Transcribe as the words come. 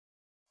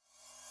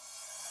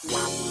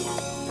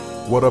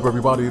What up,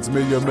 everybody? It's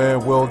me, your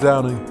man, Will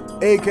Downing,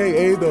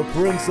 a.k.a. the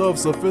Prince of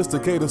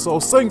Sophisticated Soul.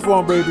 Sing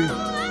for him, baby.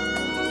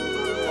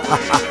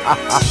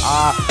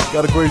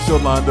 Got a great show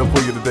lined up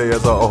for you today,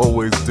 as I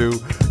always do.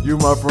 You,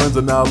 my friends,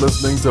 are now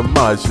listening to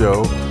my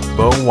show,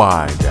 The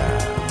Wind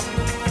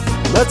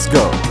Down. Let's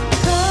go.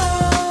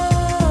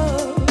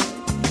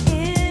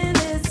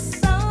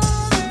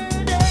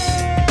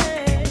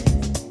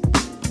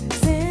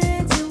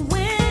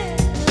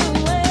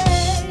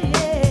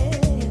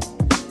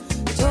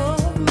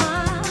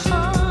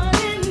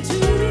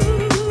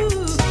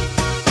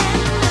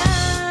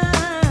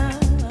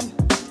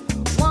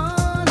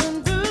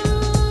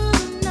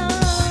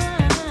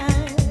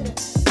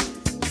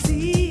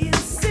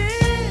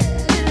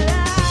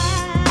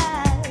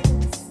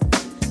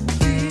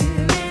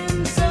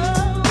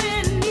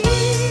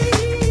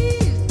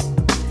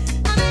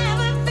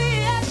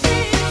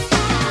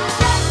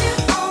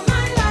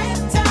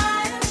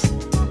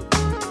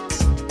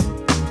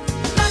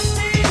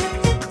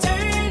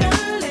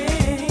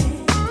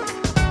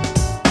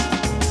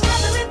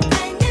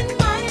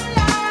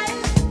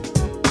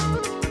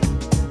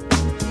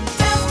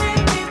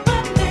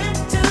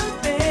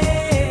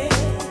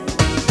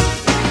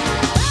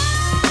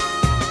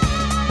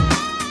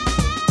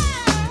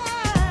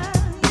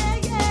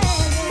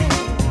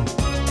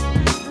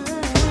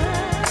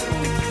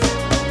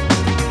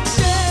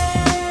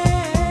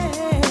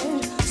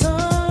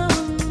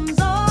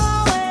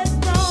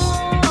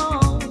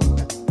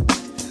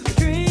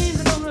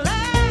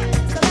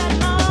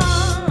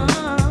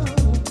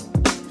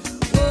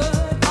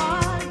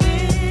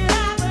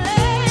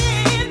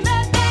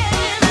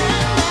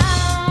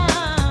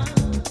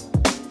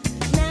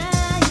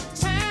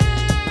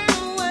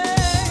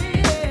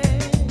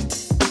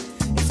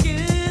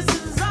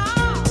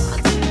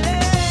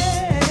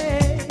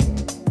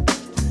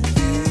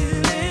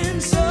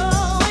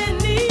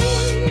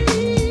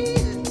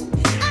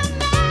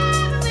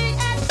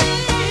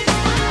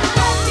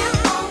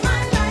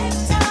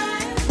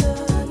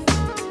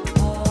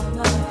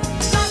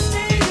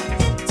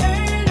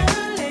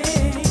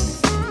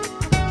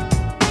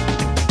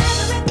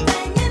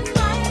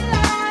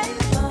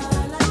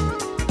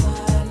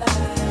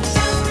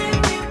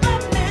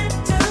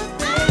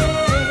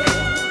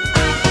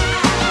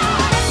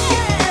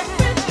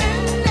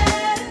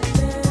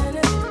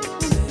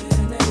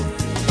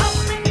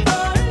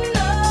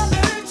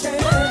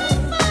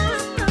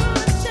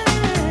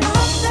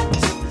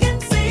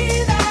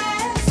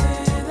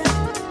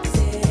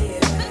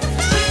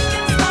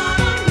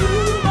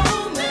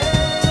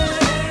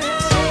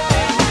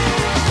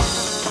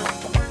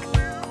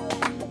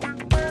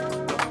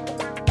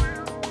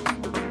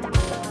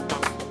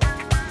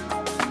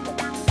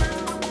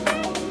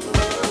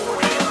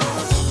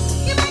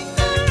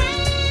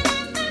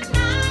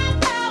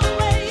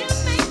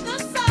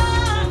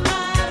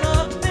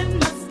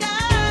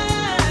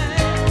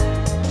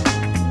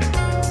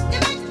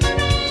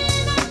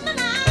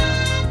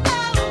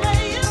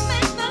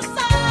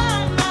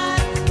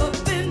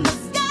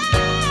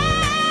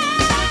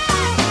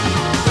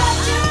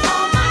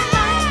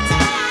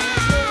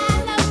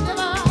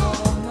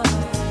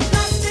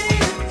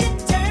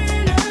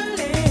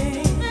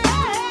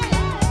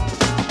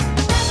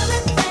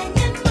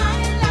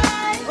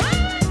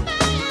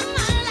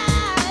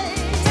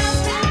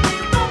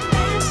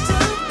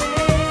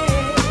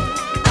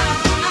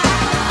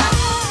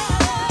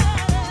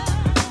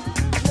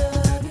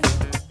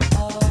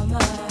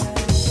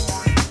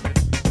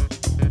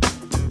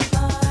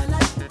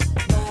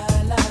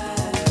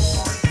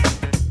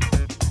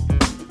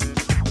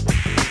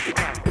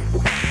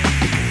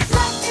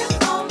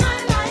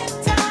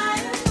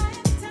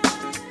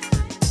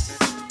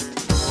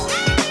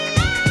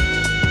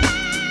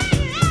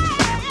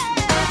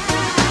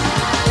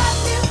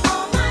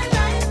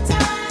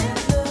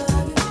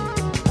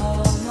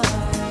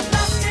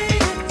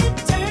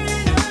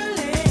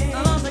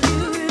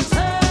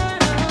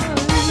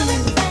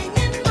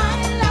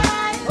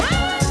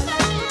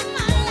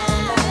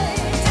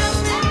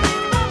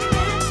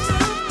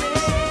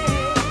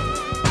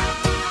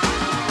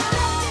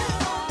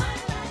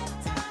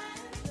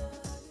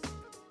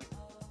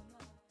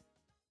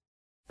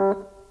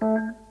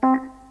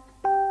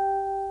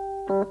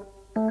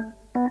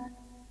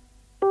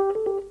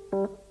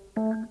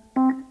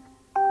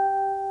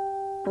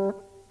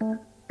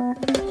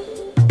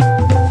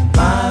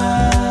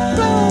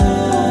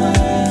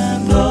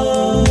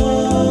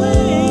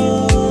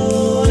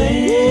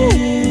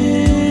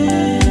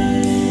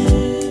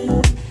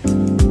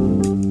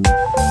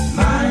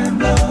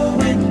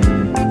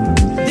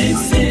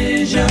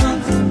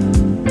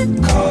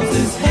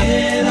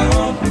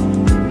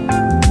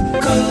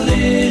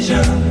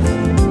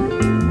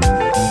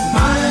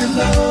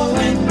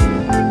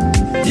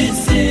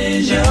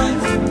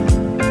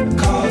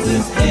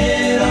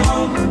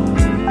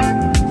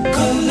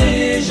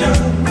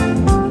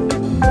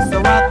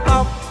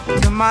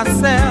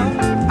 myself,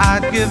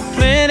 I'd give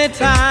plenty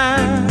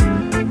time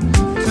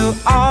to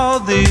all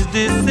these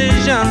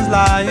decisions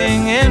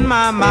lying in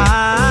my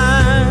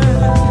mind.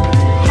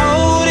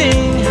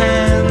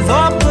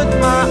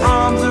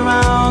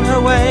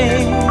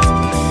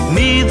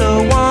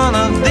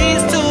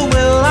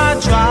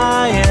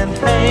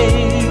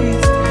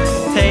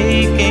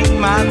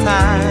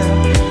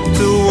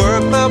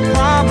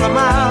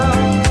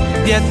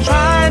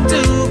 trying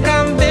to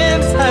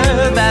convince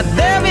her that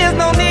there is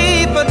no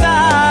need for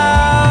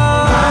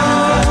doubt. My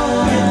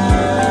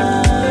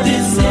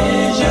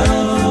decision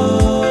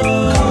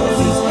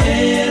causes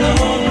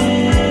head-on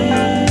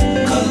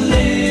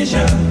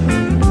collision.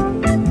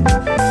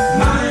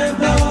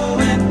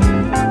 Mind-blowing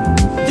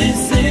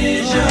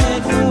decision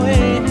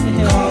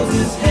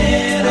causes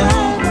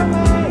head-on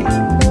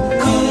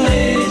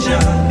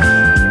collision.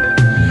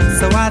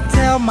 So I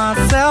tell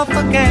myself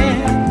again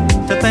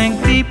to think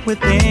deep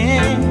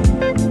within,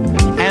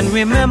 and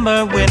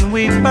remember when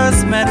we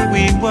first met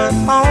we were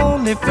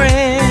only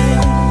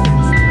friends.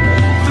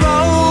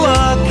 Throw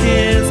a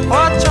kiss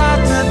or try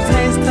to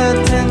taste her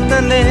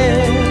tender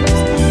lips.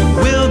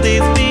 Will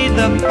these be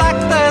the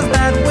factors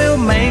that will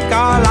make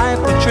our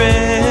life a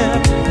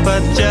trip?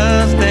 But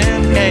just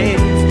in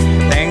case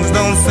things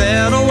don't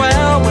settle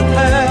well with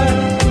her,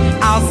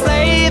 I'll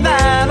say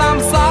that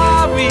I'm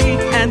sorry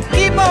and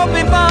keep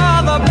hoping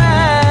for the best.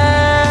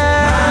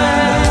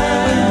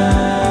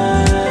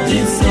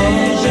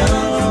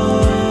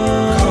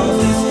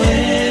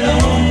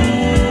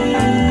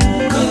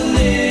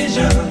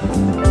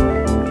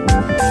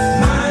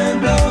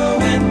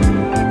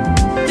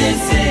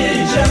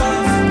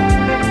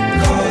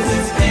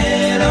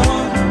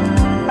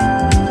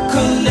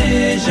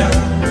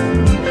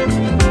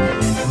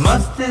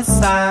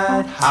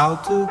 Decide how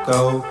to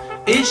go.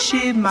 Is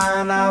she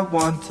mine? I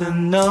want to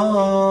know.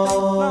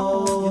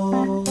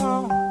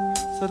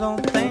 So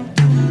don't think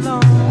too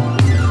long.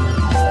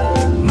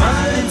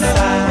 Must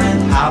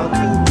decide how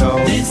to go.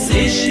 Is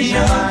she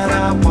mine?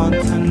 I want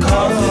to know.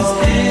 'Cause it's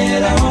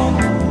head-on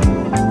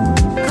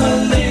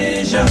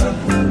collision.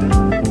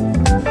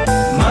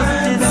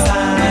 Must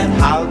decide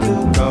how to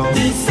go.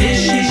 Is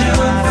she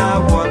mine? I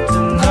want to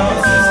know.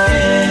 'Cause it's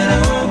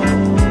head-on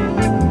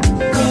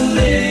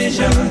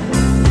collision.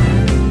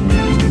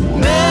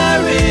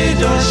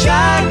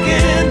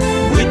 Shocking,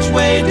 which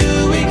way do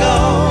we go?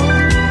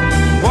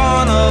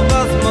 One of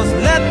us must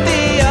let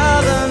the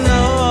other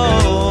know.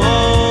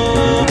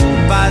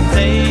 By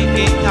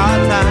taking our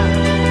time,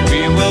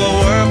 we will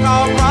work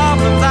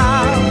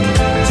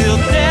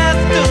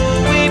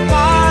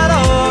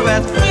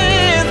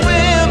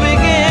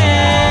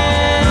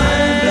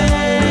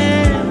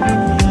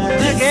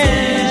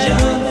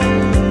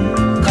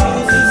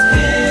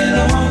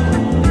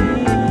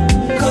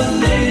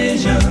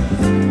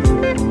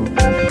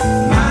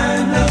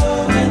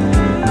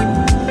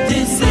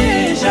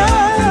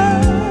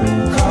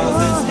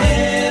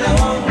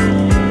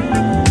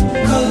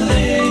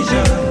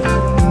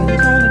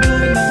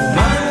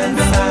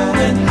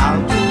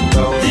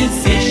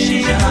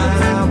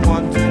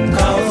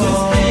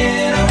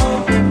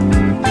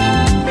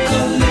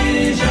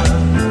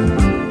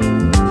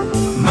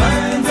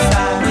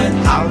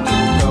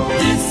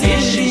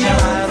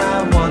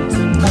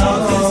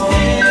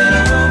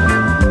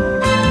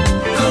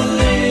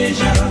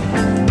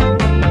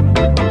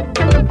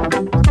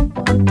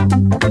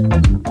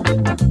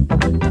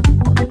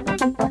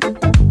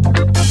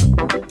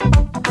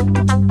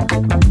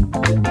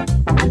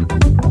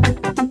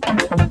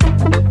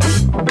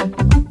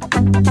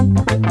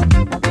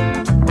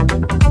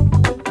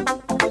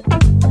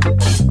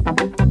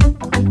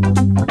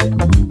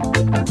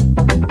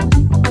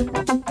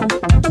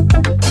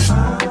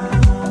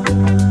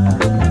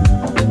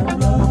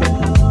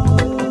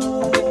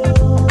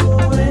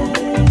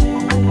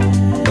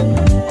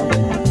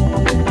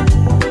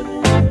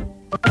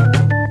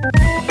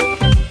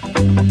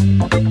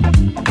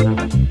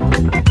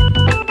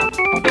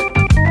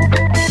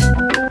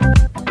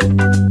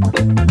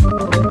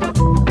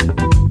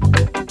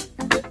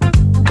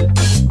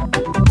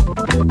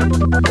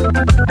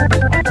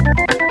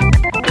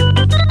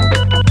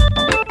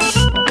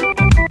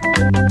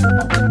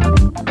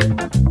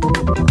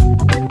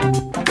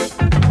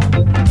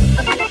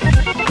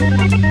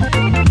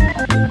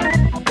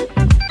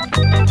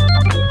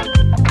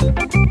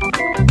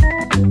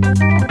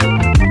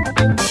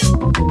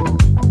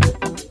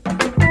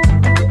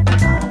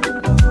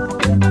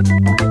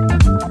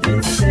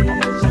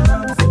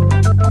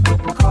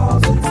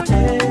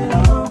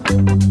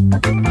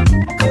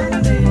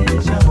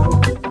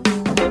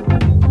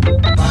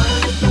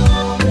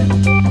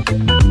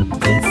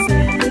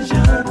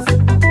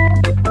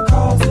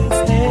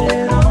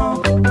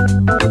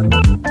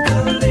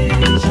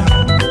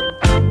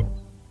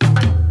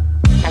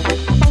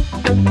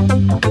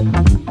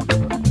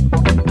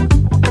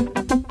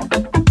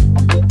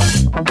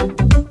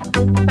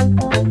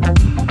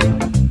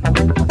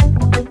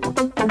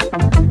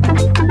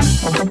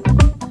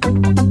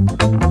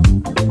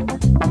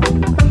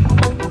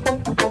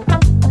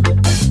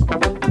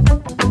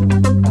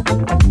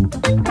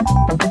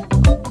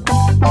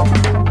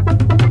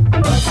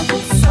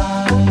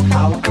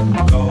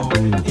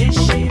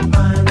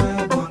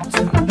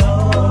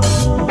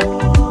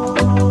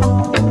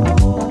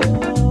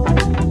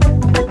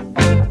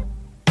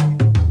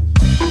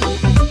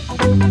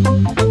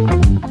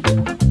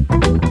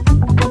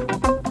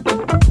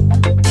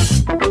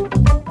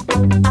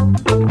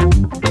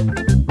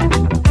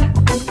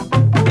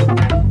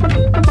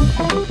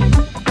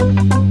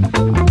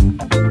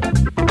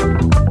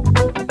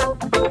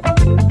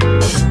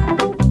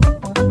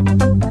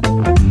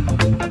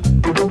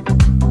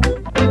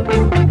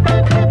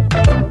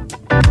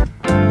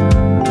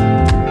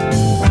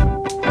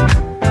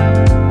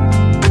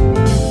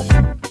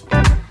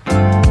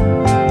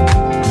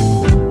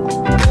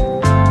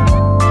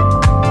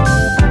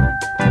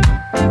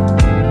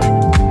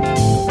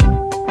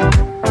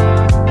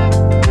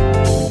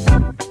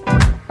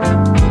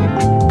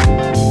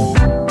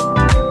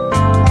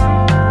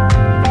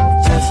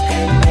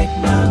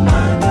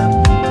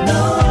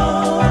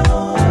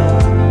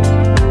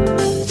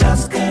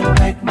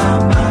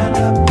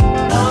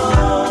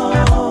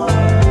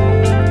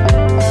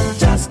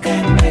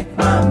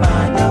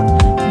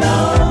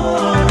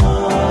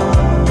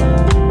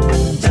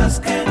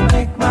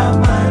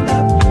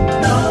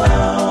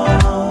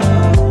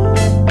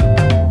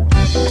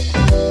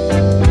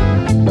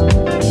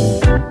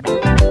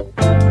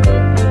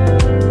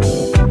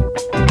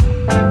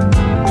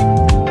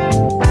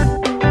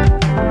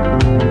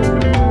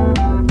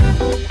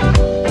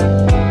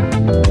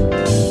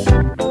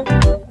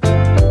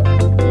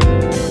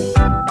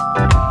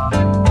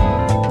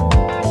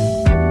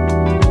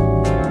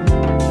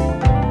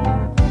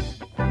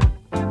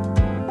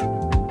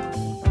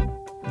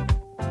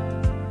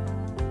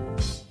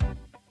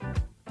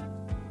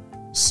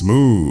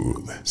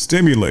Smooth,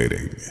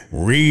 stimulating,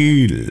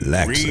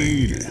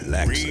 relaxing.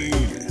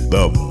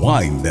 The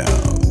Wind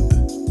Down.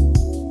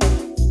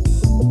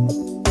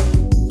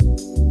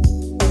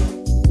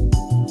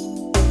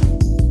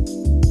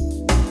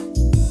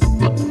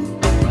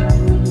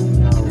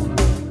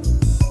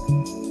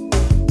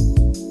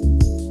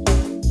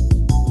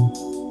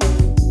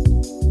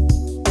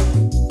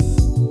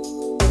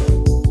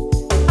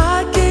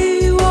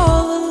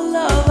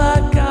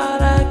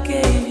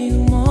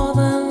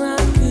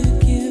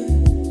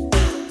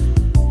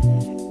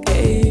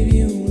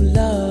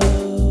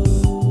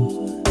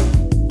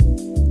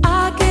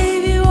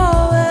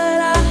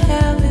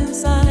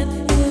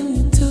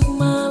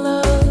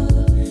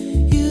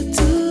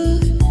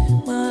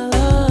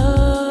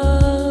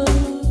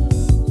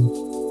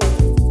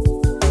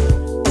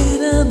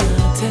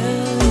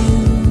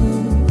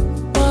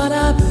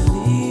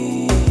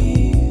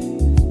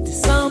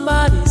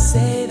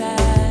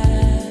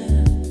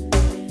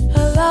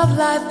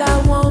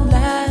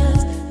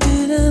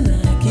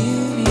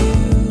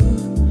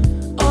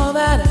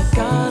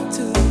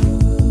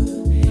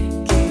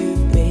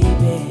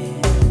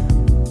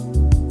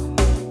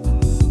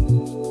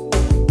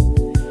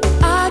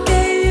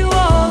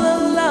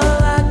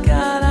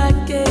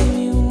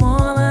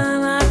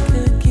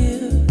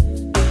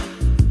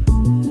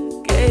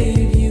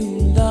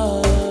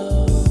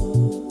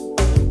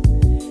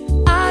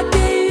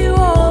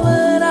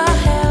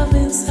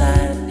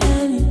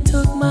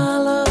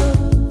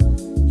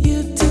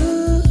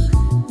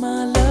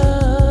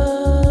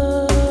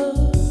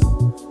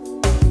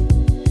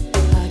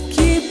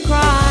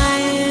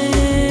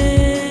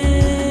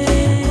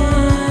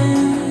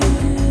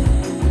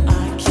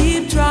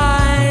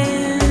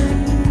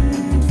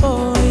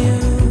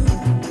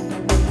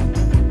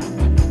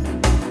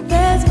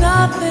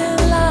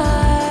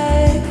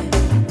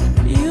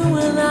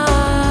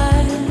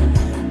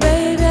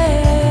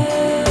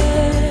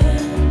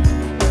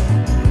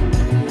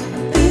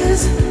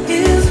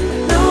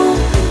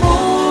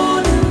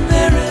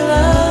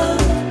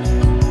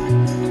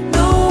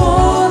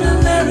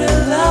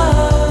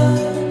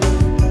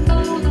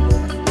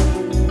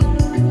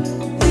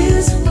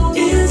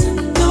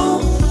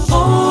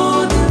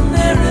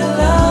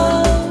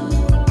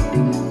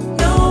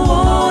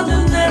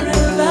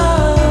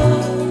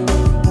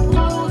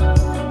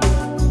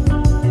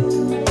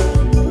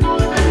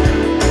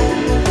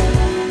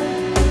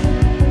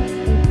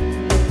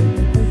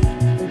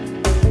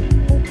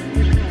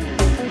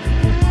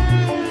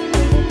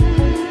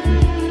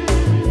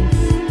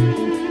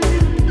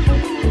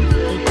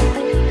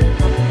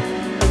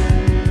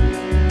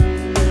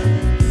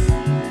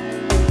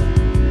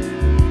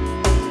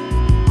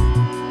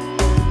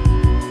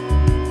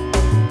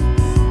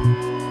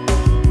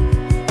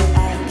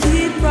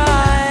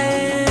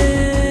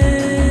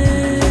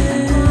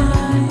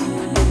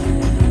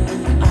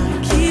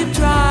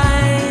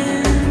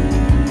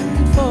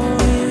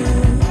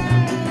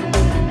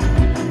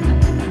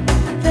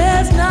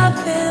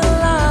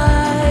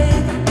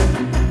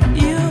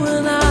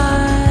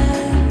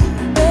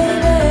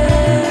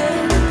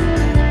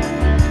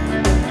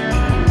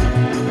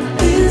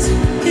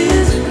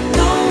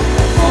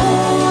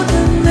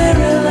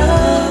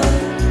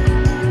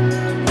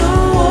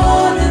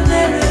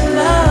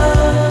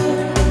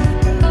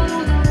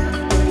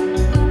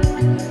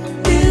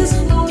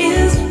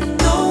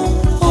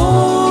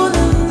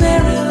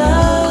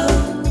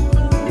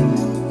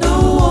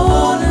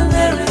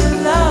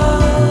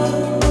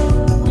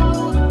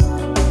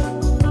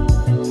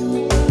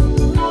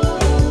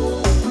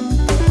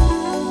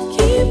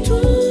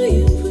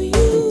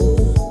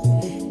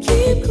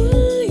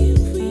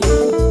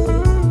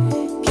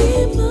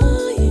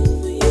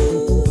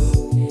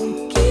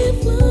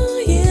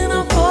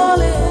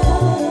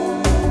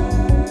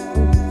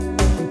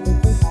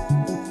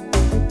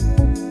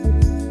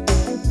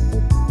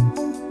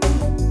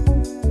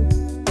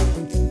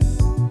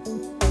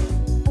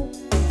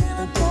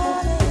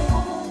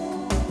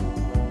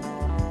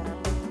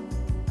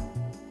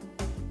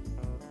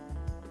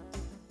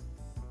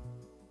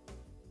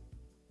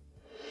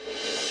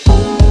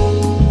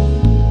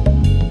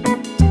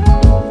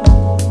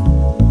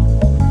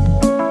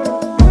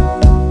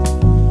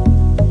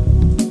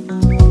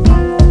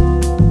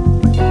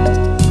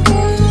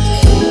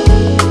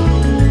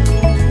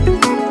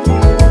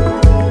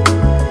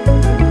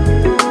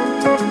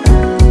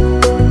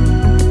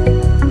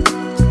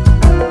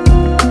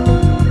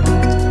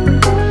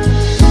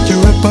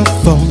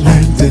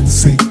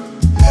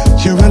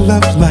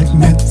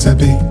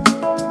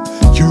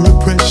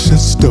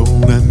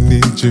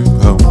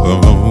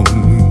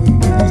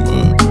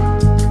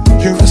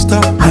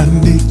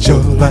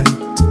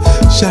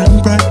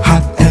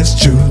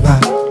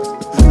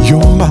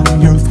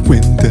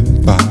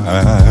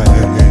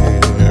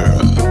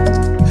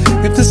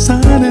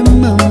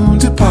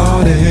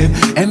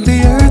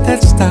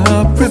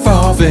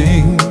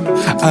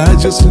 I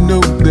just know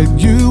that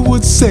you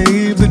would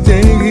save the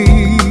day.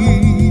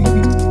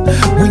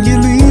 When you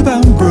leave,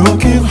 I'm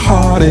broken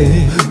hearted. party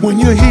when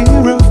you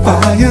hear a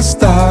fire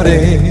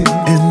starting.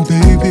 And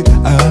baby,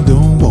 I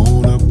don't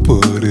wanna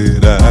put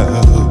it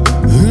out.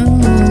 Ooh,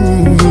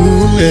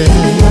 yeah.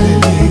 I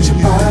need your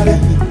body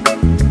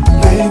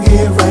laying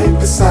here right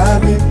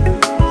beside me.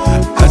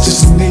 I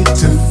just need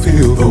to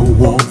feel the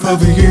warmth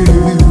of you.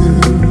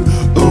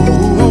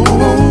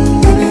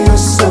 Oh, baby, you're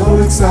so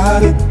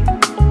exotic.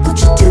 What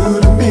you do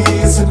to me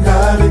is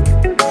hypnotic.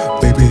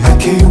 Baby, I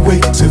can't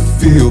wait to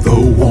feel the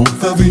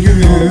warmth of you.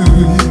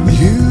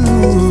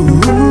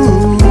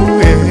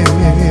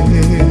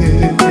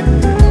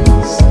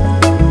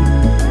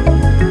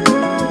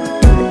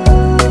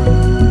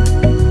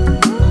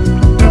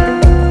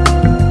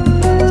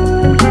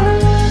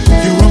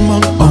 You're a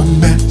monk, a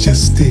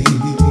majesty.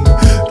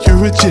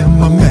 You're a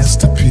gem, a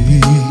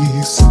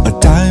masterpiece, a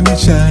diamond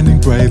shining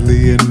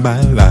brightly in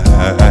my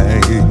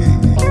life.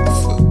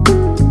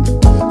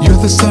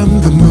 You're the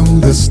sun, the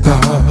moon, the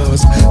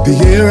stars. The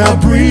air I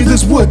breathe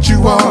is what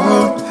you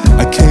are.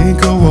 I can't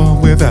go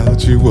on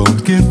without you,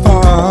 won't get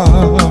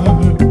far.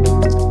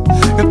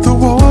 If the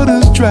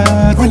water's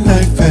dried when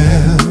night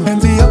fell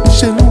and the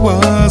ocean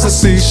was a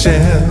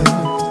seashell,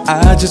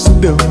 I just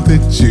know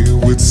that you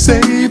would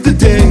save the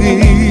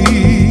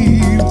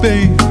day,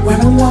 babe.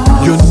 When I'm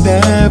lost, your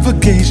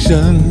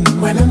navigation.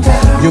 When I'm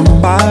down, you're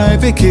my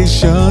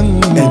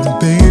vacation. And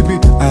baby,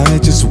 I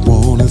just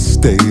wanna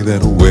stay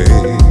that way.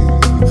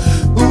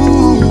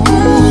 Ooh,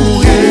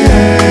 yeah.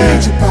 I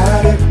need your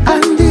body. I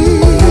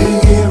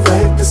need you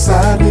right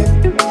beside me.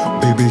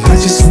 Baby, I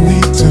just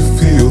need to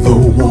feel the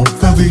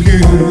warmth of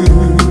you.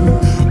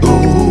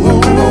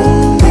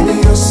 Oh, baby,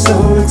 you're so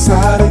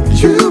exotic.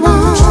 You are.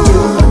 What you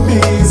do to me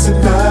is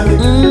hypnotic.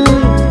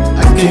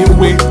 I can't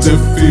wait to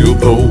feel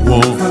the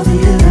warmth of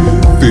you.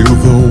 Feel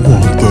the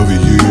warmth of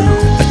you.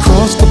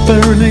 Across the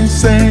burning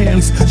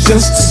sands,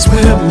 just to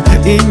swim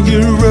in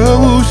your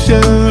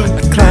ocean. I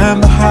climb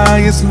the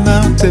highest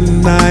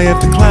mountain I have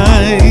to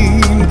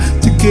climb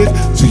to get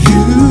to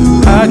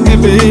you. I'd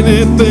give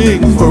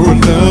anything for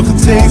another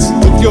taste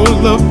of your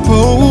love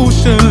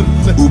potion.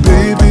 Oh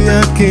baby,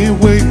 I can't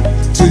wait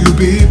to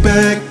be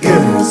back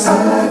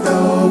inside the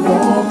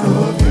warmth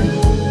of you.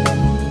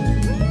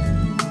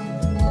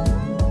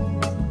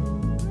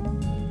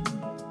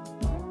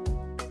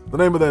 The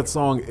name of that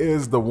song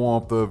is The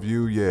Warmth of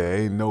You. Yeah,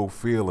 ain't no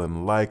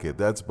feeling like it.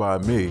 That's by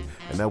me,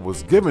 and that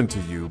was given to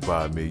you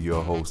by me,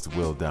 your host,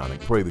 Will Downing.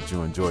 Pray that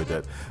you enjoyed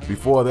that.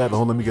 Before that,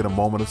 let me get a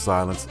moment of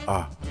silence.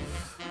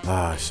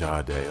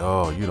 Sade.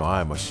 Oh, you know, I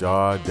am a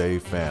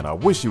Sade fan. I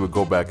wish you would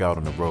go back out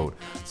on the road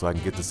so I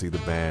can get to see the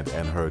band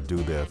and her do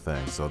their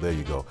thing. So there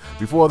you go.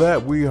 Before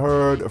that, we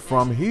heard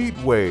from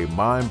Heatwave,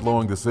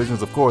 Mind-Blowing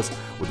Decisions, of course,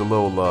 with a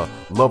little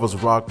Lovers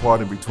Rock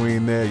part in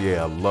between there.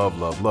 Yeah, love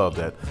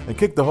that. And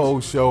kick the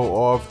whole show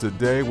off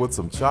today with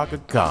some Chaka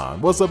Khan.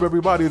 What's up,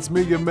 everybody? It's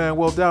me, your man,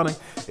 Will Downing.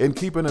 In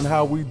keeping in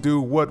how we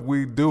do what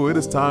we do, it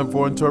is time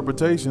for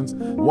interpretations.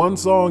 One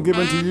song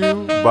given to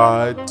you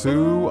by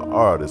two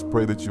artists.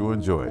 Pray that you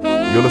enjoy.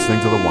 You're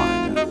listening to The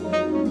Wind.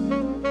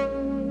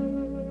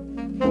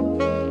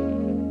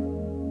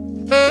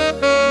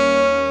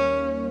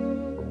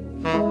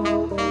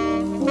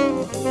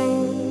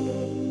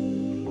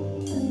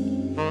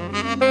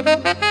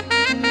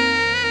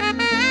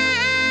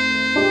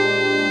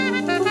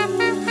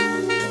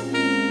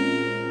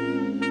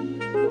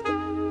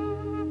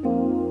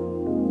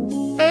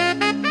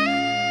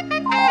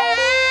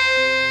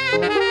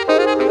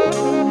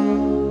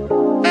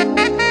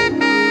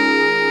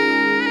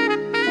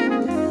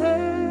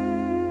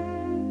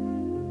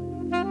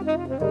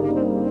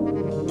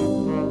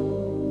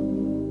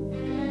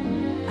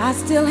 I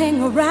still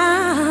hang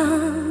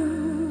around,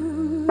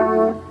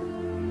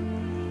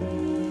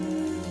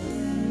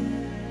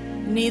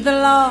 neither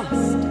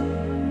lost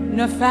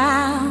nor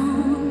found.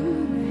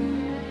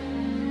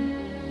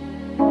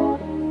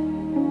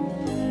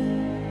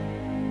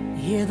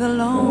 Hear the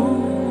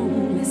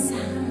lonely sound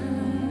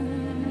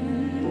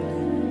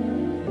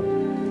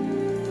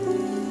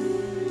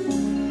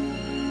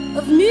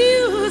of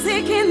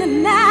music in the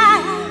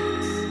night.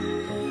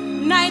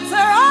 Nights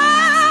are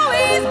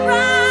always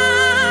bright.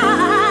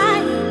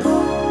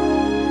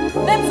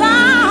 That's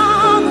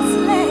all that's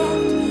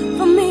left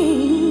for me,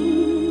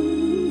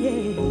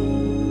 yeah.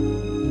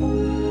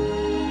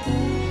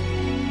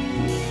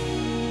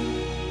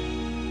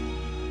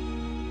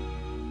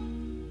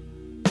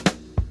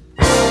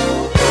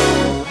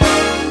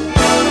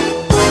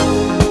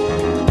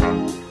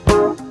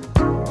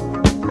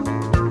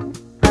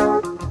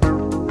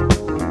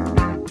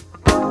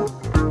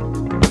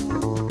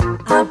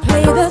 I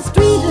play the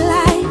street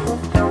light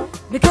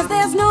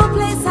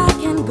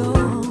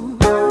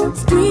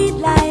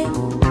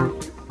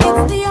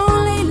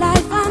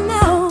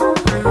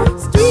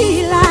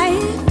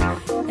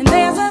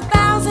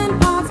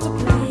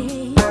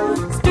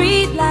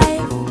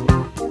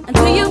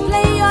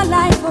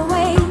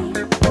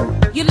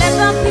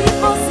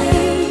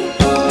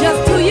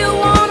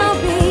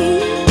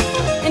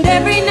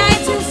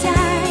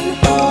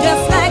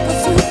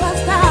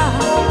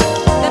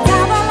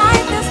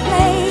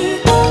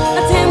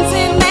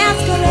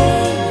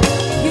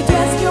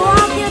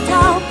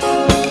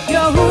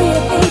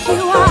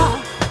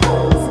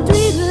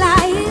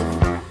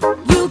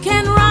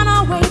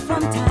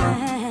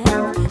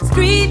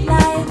Street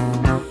life,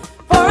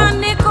 for a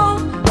nickel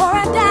or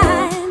a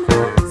dime.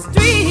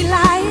 Street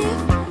life,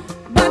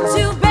 but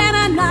you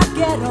better not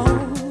get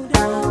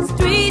old.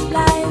 Street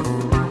life,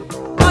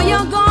 or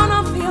you're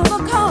gonna feel the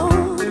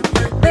cold.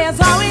 There's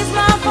always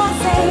love for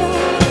sale,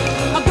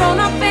 a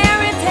grown-up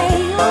fairy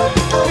tale.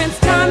 Prince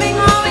Charming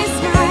always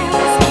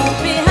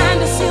smiles behind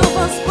a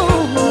silver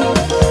spoon.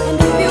 And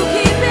if you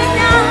keep it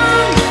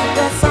young,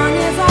 the sun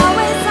is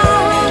always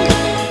on.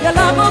 Your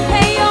love will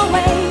pay your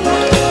way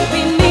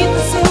beneath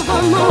the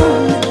silver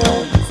moon.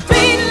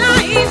 Street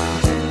life,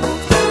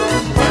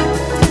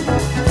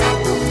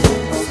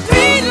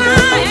 street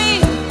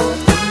life,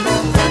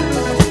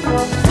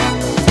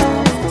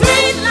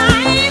 street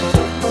life.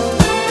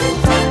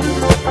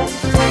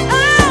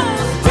 Oh,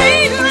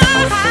 street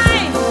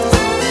life.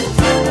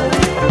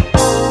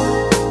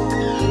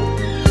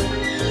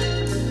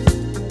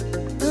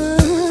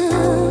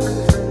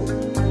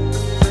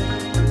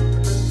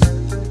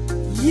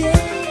 Yeah.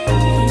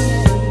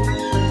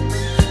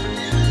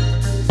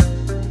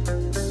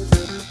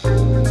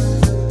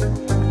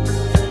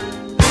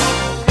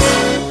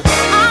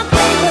 I'll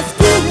play the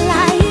street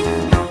life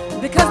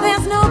because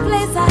there's no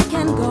place I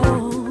can go.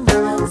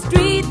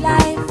 Street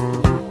life,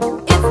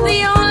 it's the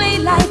only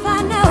life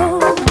I know.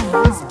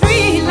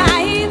 Street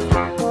life,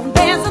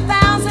 there's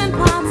 1,000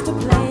 parts to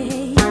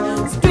play.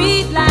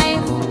 Street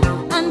life,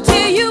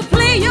 until you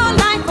play your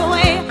life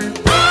away.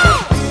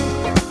 Oh!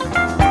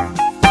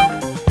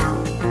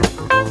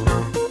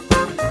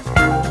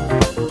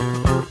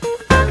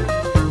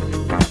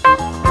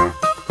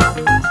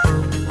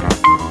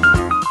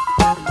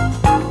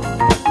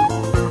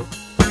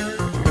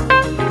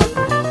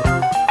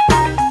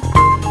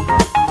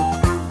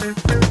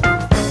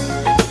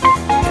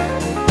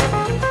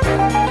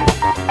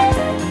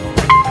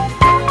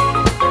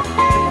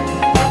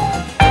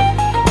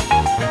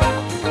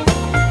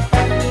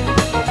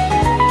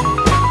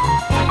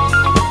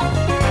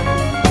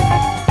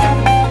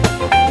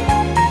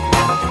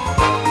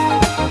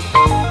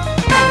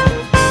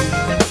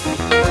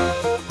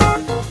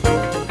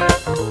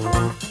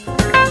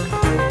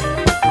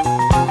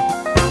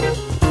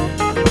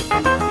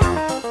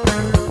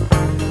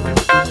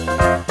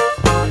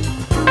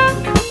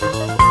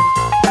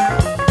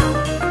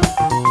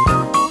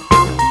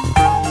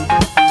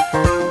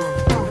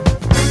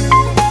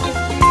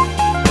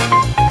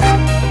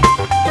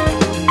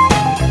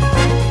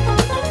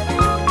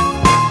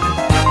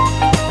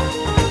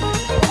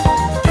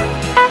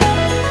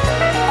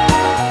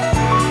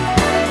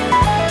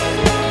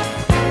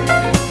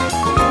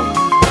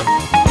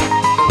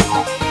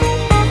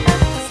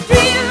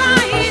 Street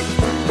life,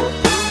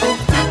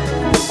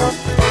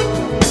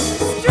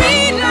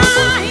 street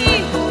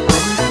life,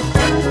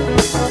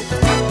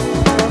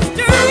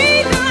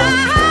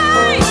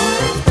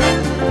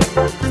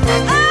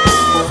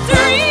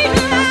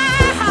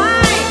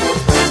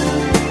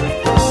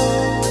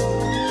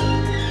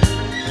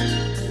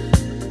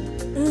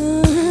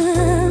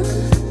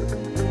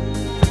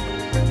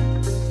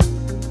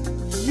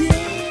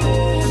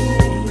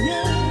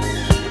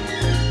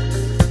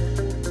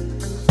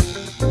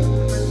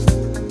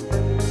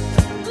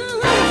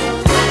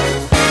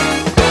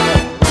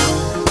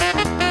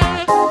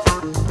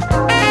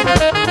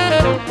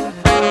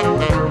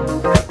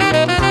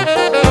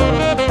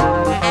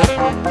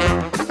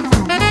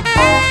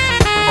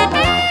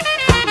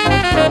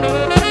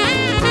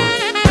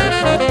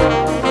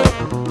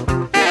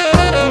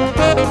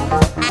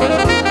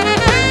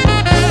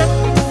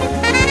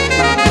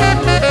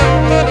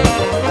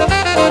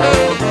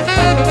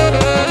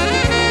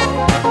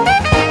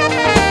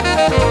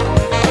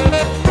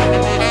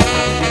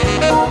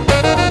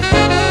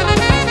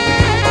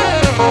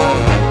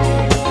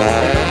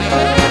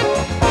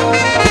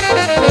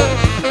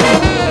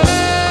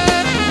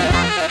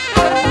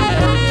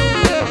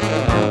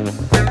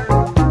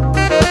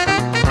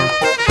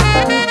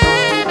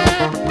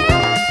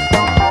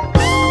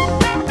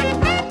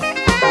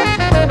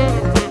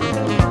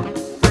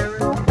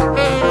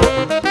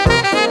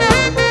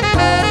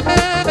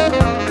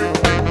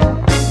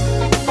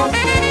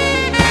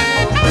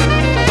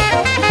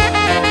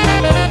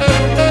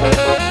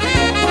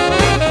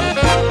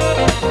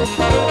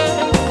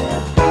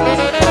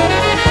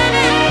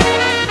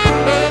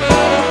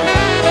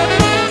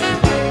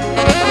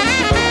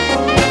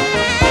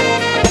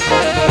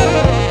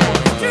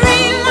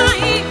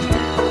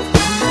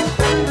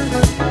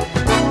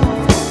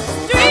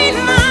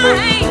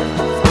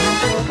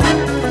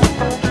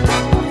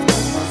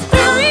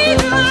 street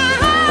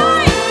life.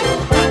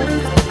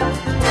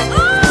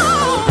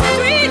 Oh,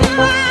 street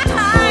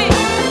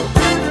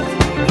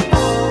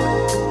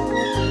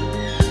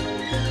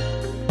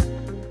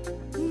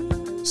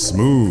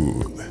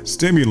Smooth,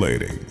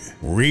 stimulating,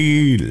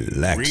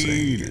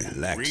 relaxing.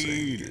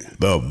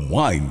 The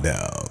wind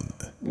down.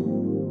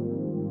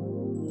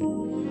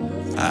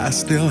 I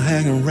still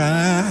hang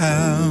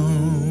around,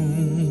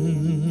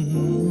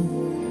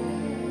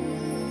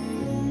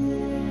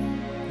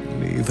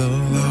 neither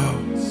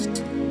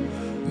lost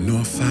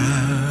nor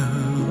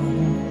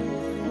found.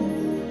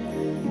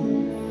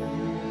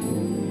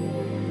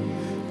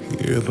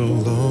 Hear the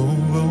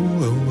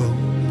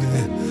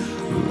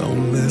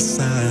lonely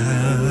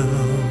sound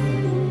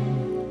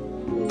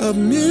of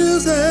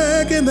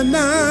music in the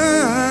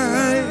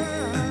night.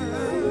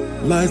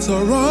 Lights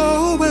are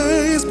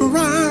always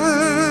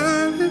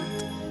bright.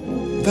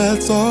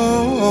 That's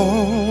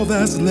all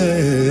that's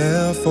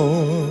left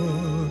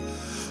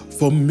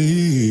for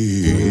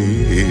me.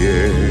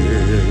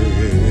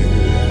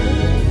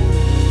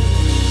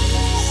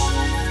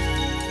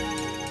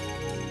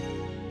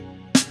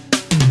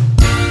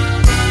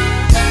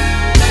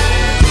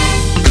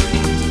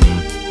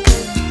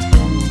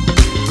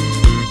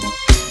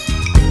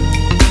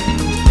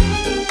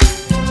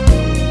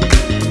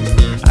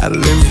 I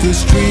live the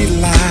street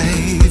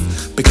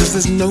life because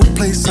there's no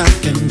place I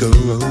can go.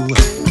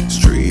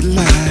 Street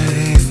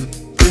life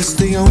is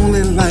the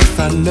only life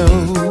I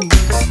know.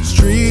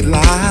 Street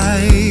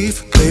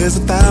life, there's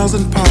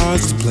 1,000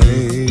 parts to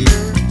play.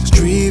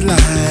 Street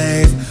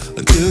life,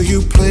 until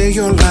you play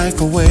your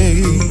life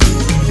away.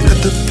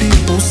 Let the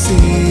people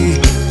see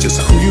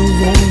just who you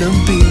wanna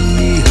be.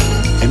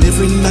 And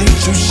every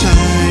night you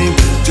shine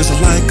just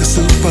like a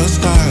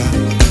superstar.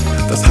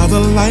 That's how the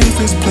life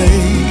is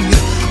played.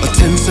 A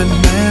tense and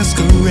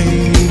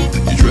masquerade.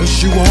 You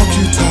dress, you walk,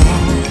 you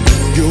talk.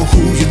 You're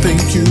who you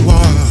think you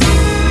are.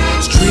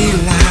 Street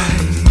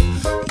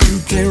life, you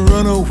can't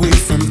run away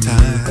from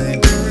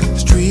time.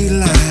 Street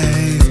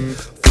life,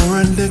 for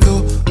a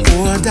nickel,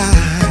 for a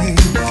dime.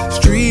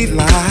 Street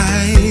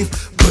life,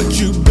 but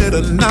you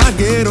better not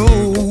get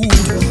old.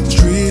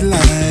 Street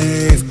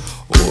life,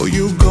 or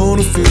you're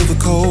gonna feel the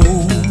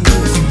cold.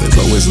 There's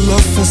always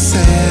love for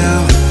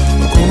sale,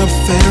 a grown-up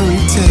fairy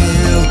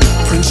tale.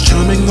 Prince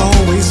Charming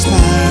always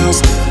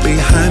smiles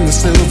behind the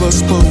silver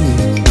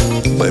spoon.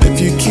 But if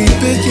you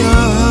keep it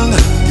young,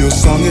 your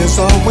song is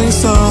always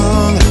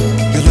sung.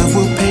 Your love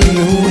will pay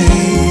your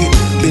way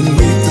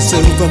beneath the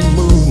silver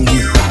moon.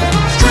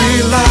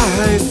 Street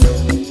life,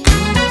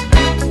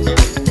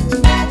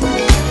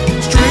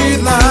 street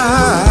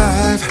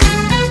life,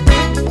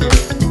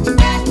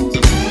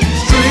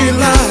 street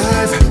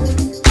life.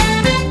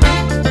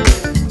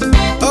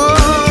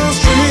 Oh,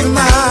 street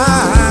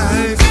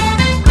life.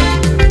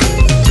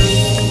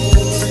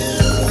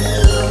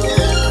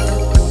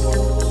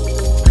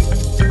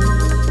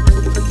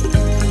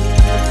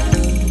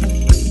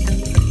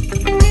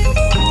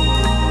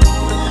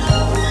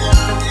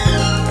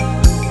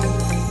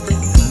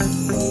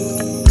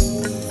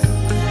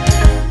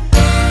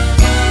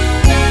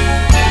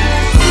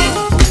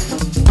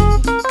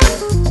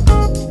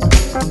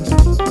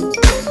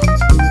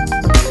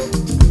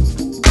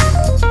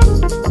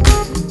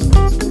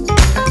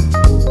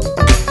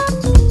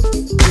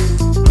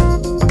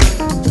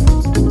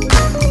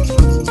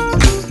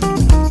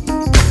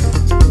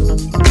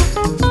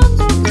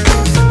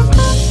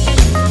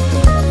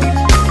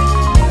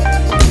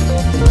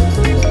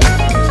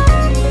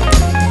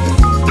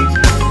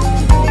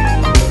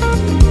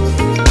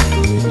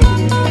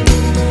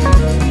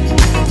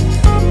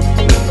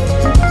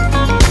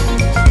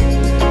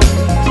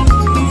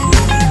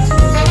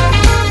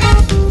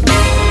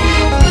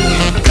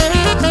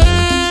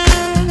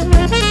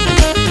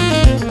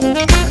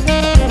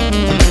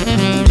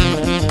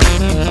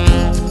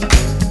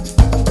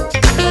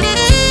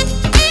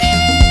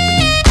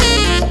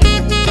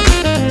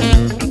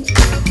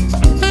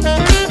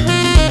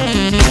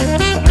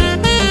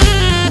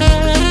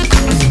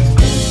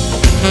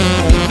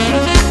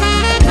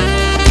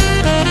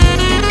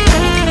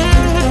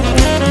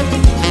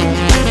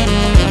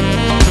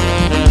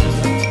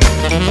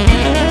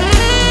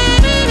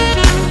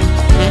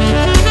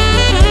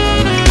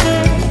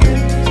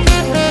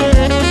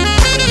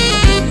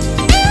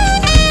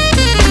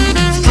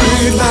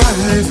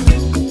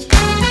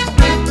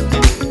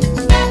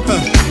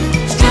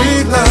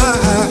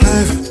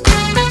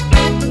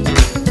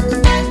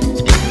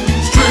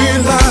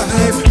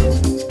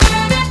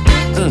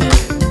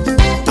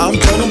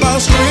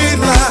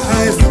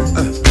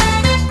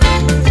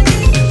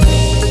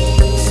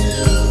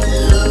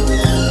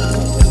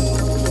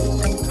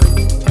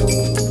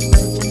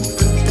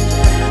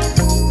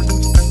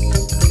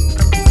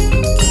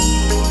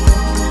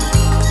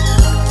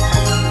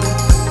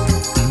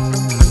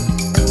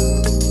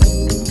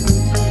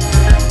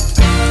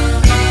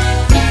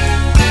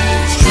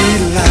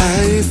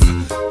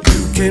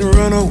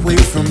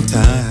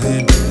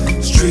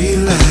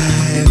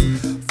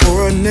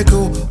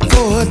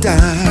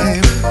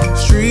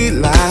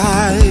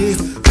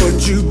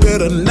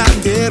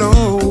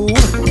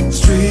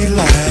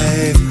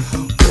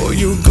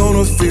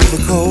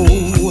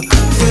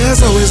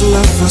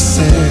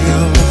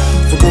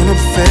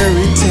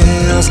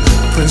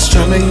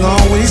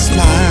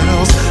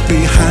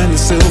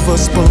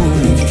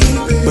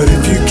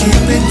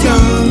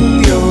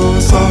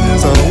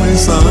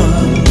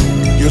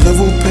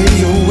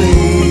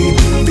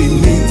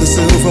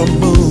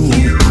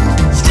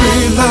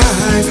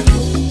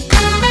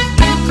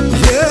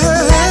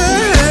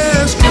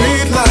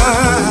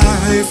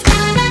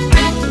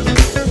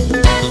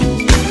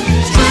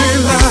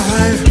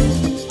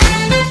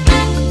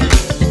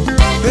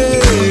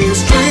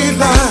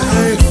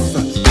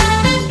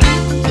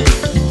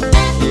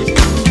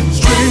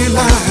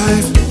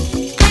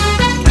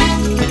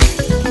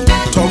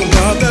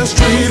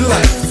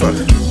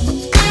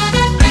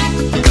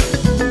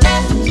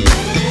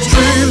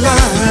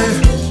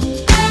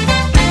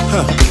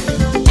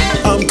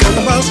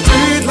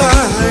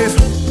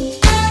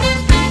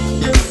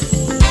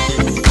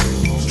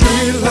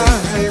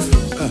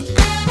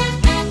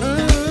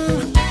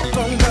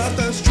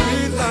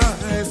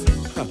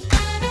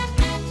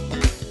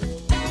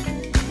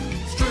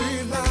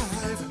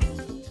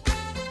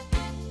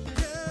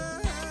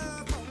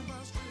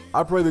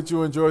 I pray that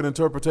you enjoyed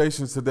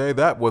interpretations today.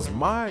 That was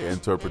my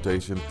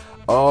interpretation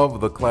of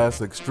the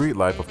classic Street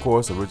Life, of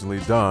course, originally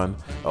done,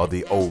 or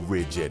the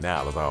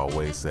original, as I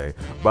always say,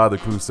 by the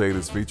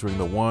Crusaders, featuring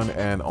the one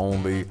and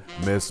only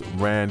Miss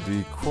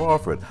Randy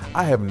Crawford.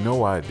 I have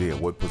no idea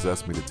what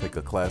possessed me to take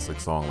a classic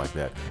song like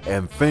that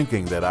and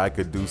thinking that I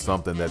could do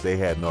something that they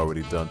hadn't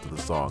already done to the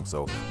song.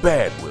 So,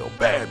 bad will.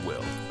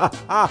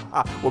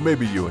 Well,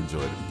 maybe you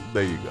enjoyed it.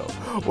 There you go.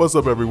 What's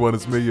up, everyone?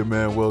 It's me, your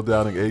man, Will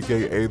Downing,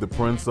 a.k.a. the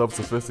Prince of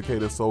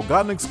Sophisticated Soul.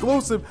 Got an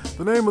exclusive.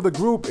 The name of the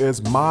group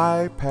is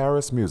My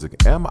Paris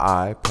Music,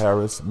 M.I.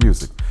 Paris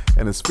Music,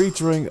 and it's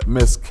featuring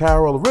Miss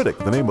Carol Riddick.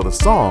 The name of the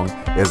song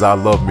is I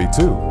Love Me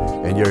Too,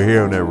 and you're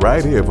hearing it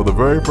right here for the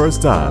very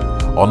first time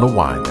on The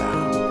Wind Down.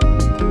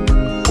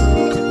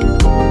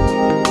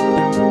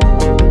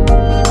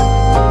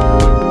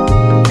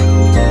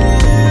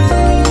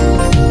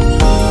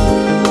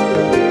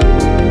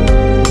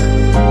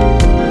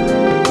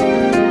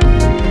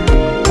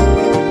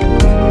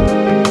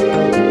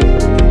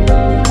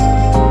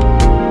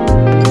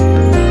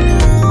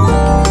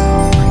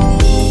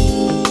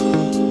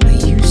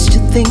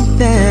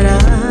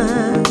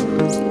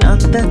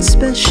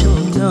 Special,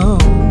 no,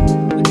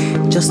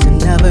 just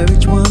an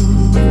average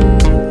one,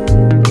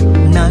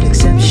 not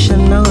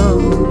exceptional.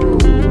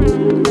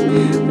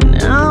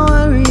 Now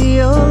I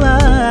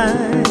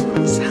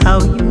realize how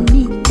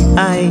unique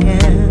I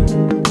am.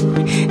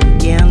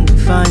 Again to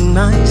find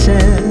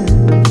myself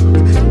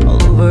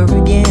all over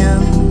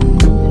again.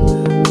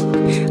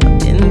 I've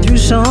been through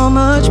so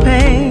much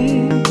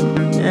pain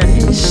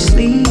and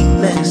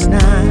sleepless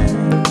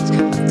nights,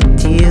 the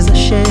tears I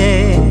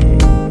shed.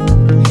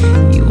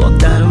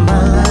 Walked out of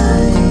my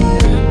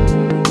life.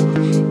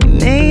 You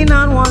may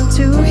not want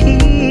to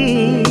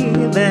hear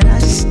that I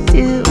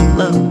still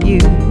love you.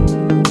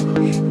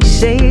 You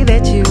say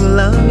that you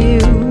love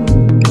you.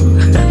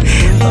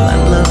 Well, I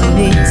love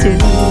me too.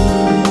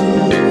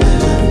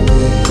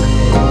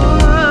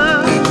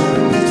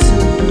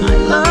 I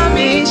love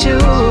me too.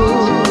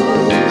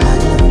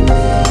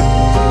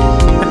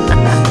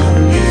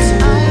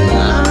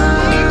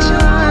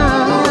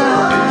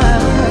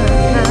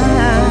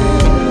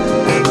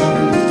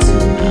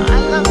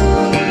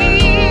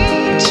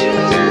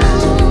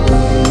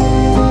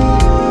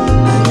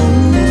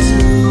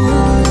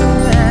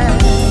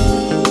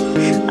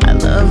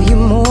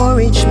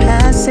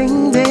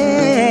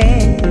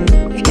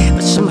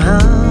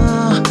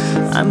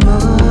 I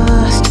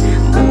must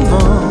move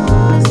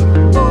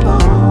on.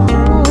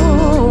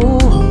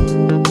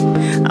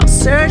 I'll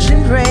search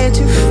and pray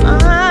to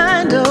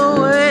find a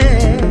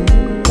way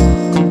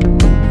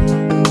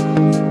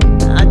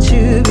not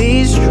to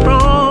be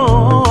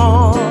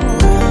strong.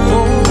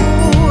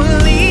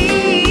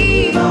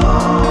 Leave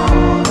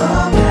all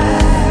the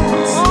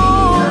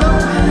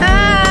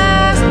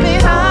past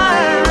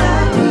behind.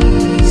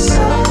 Peace of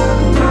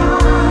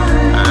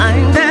mind.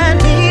 I'm that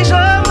peace of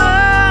mind.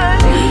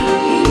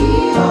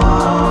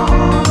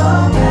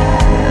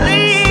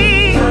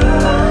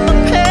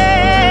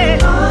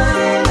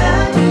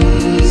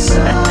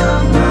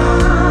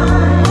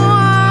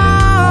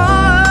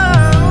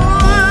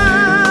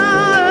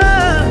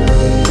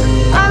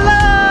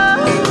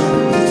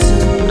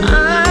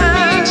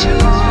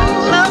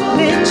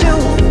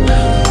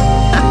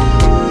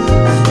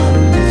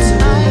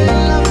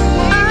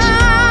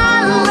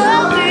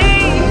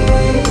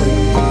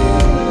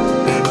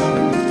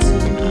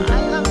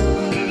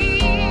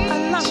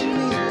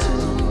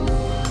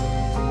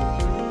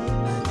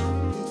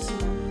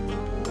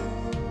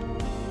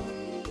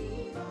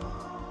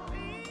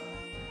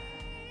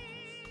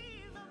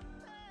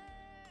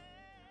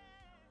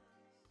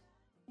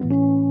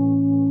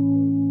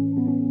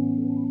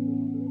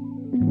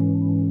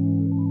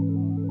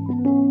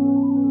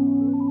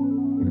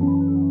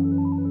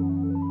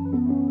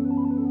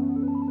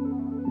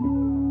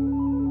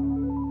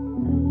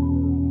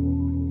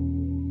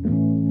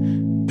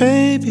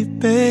 Baby,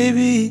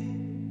 baby,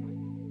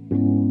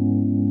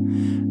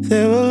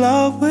 there will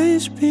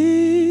always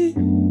be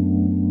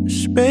a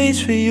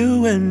space for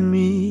you and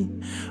me,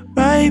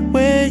 right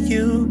where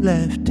you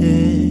left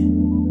it.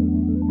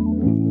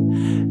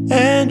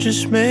 And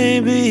just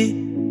maybe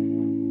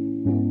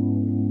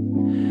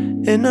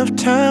enough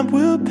time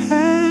will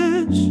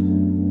pass.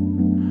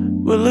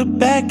 We'll look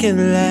back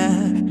and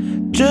laugh,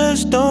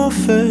 just don't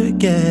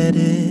forget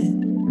it.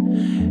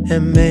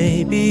 And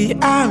maybe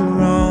I'm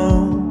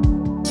wrong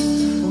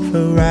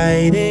for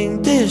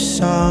writing this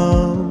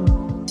song,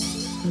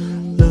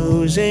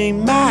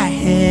 losing my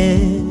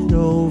head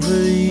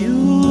over you.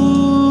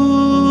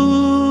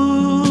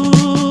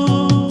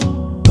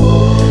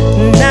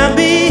 And I'll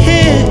be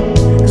here,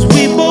 'cause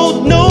we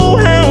both know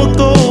how it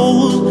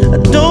goes. I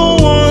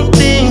don't want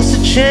things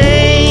to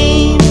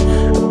change.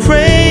 I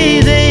pray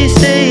they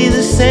stay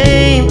the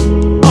same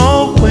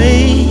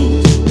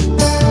always.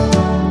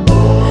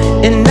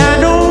 And I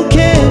don't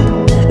care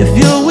if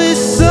you're with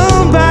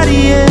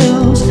somebody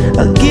else,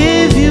 I'll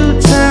give you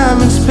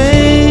time and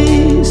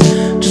space.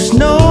 Just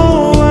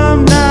know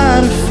I'm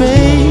not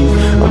afraid,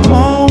 I'm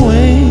always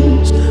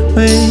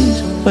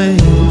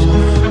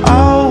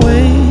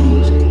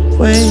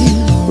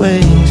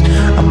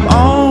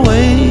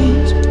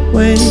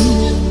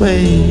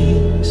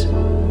ways.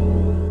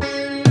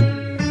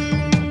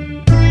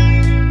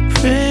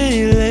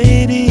 Pretty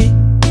lady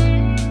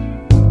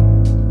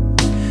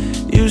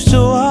used to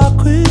walk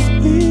with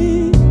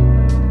me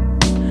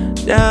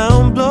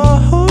down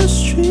Blowhorse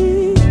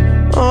Street.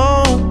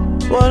 Oh,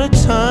 what a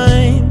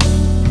time.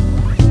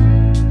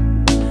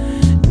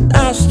 And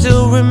I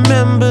still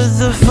remember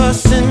the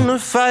fuss and the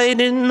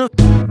fight in the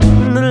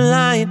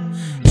line.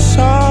 It's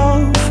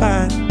all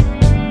fine,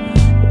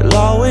 you'll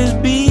always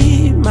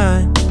be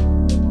mine.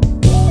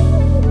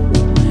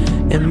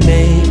 And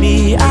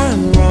maybe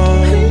I'm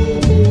wrong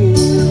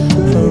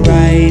for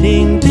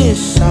writing this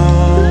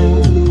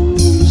song,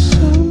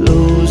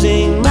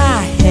 losing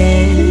my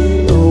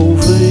head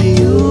over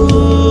you.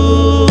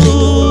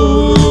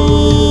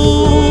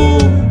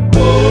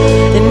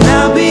 And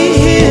I'll be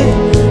here,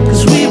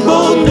 'cause we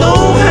both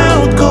know how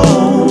it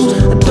goes.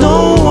 I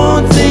don't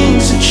want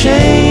things to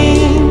change.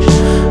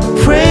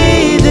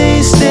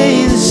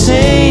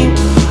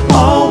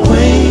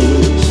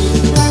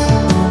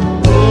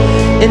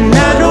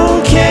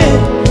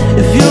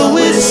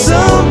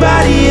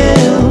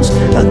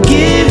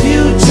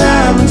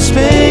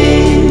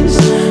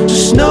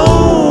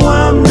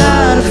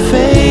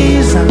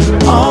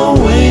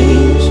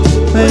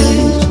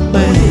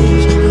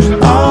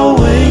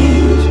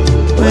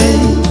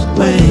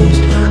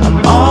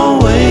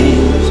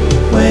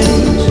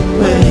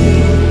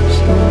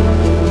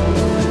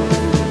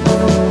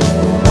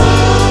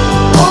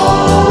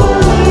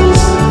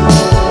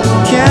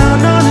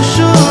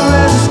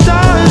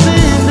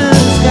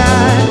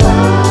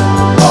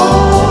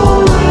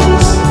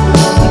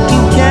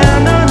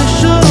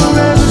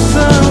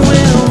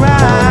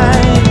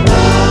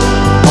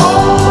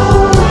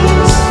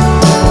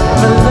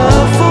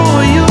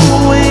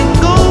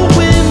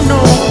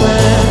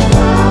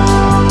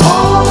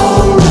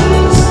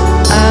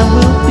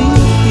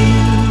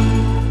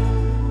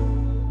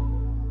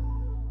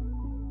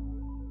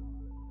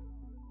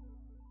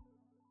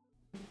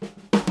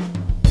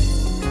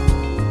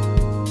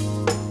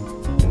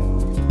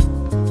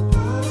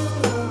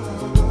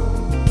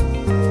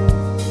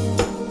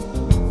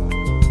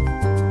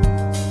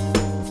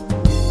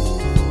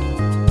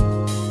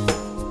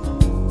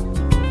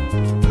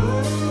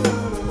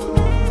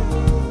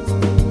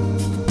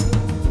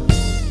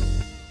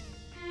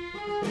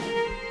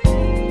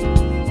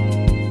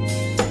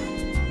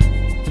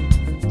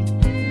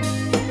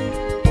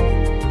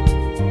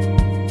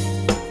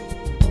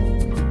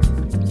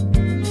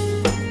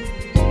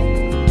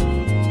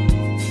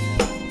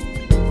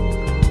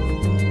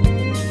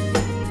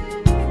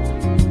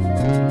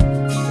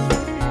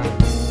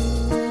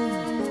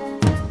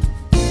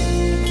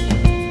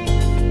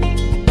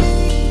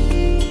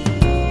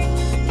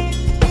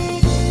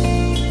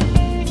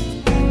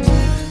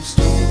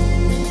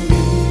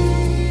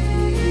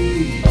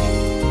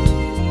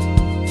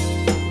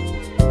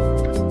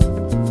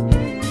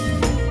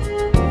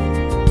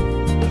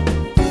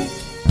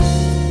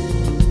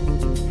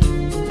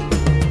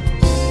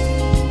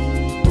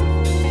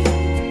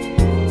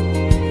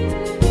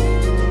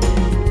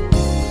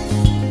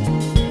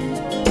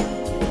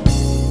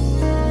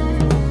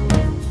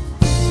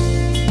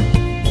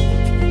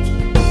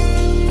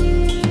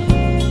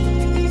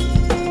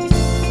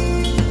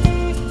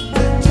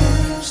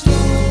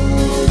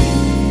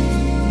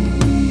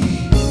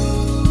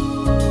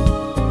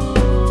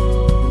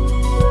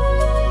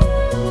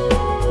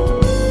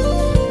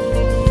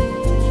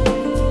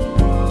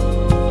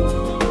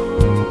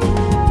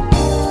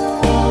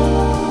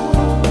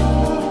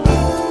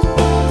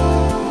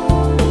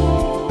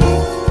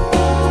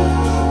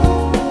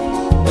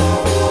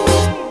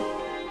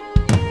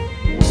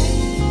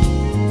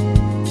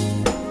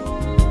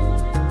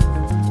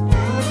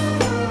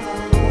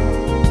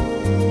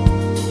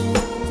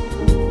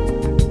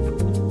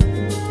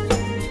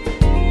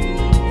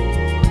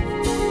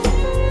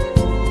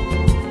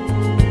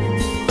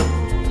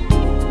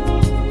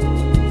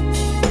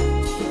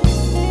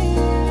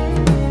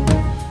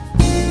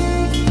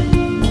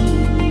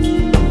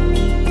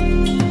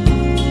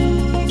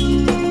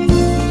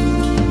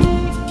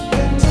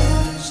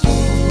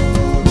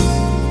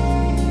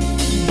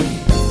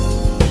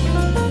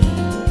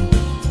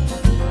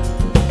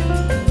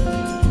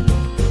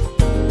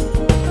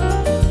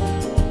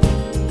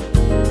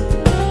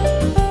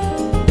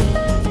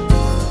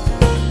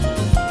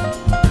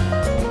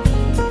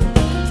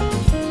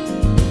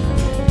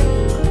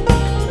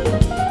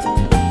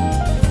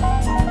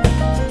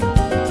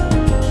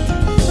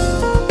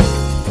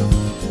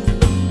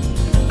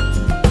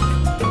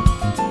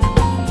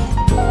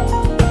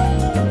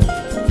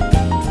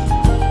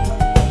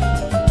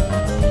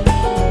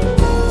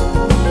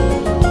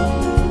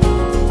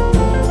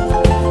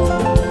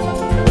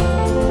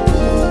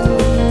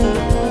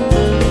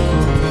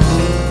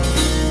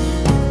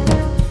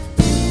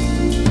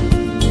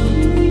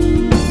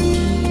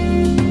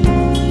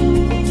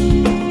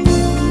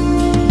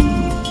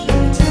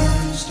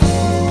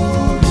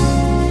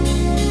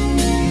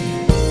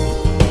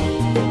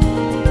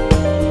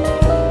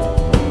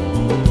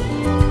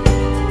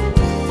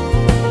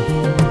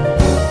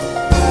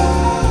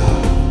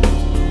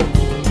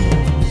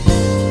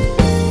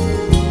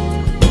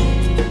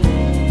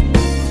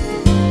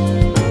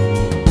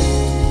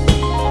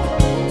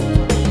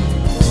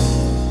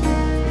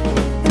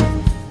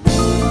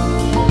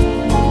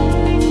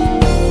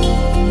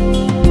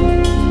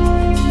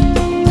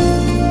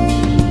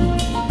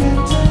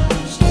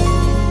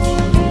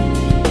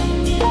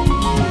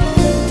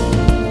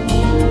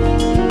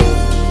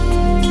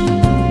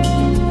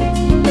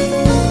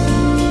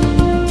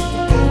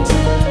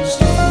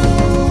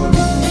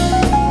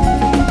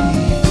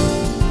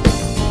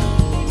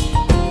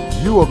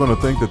 You are going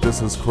to think that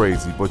this is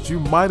crazy, but you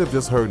might have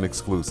just heard an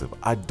exclusive.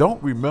 I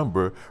don't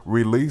remember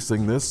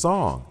releasing this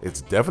song.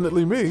 It's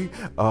definitely me.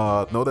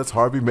 No, that's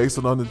Harvey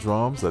Mason on the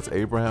drums. That's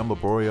Abraham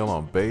Laboriel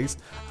on bass.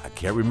 I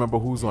can't remember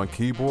who's on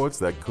keyboards.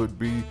 That could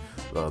be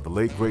the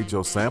late, great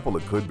Joe Sample.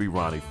 It could be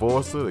Ronnie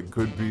Foster. It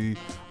could be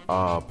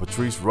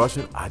Patrice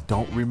Rushen. I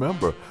don't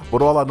remember.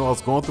 But all I know, I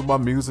was going through my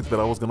music that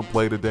I was going to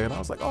play today, and I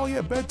was like, oh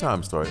yeah,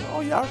 Bedtime Story.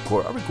 Oh yeah,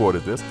 I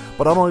recorded this,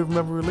 but I don't even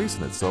remember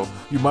releasing it. So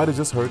you might have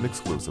just heard an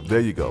exclusive.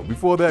 There you go.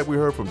 Before that, we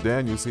heard from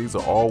Daniel Caesar,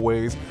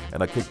 Always,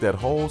 and I kicked that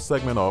whole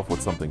segment off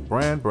with something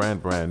brand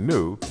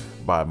new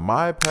by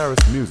My Paris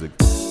Music,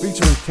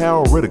 featuring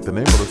Carol Riddick. The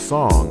name of the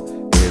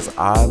song is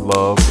I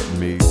Love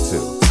Me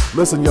Too.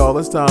 Listen, y'all,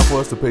 it's time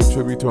for us to pay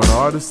tribute to an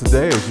artist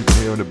today, as you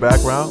can hear in the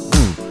background.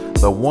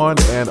 The one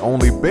and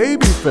only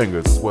Baby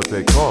Fingers is what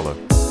they call her.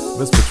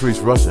 Miss Patrice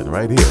Rushen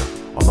right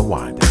here on The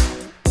Wind Down.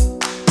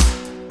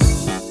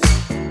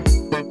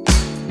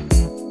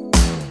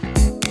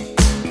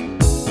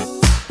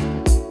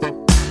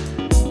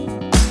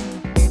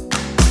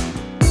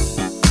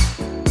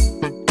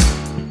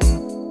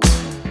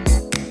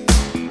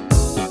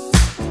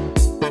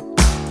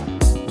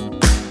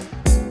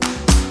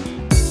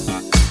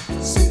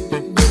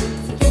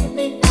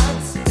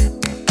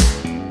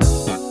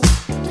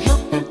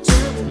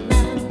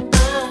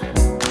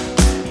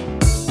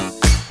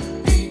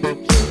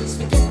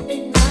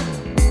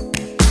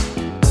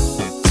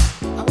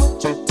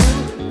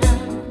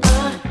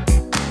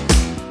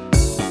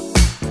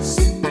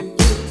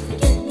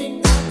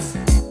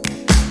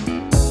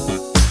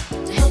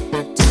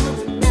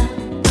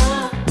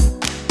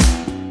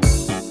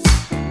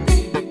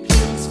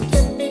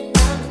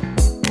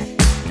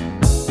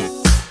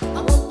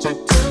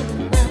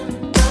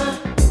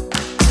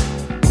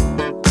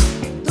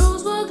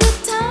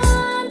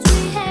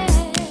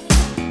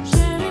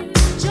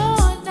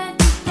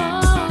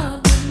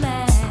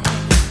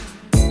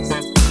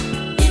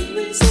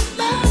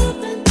 Love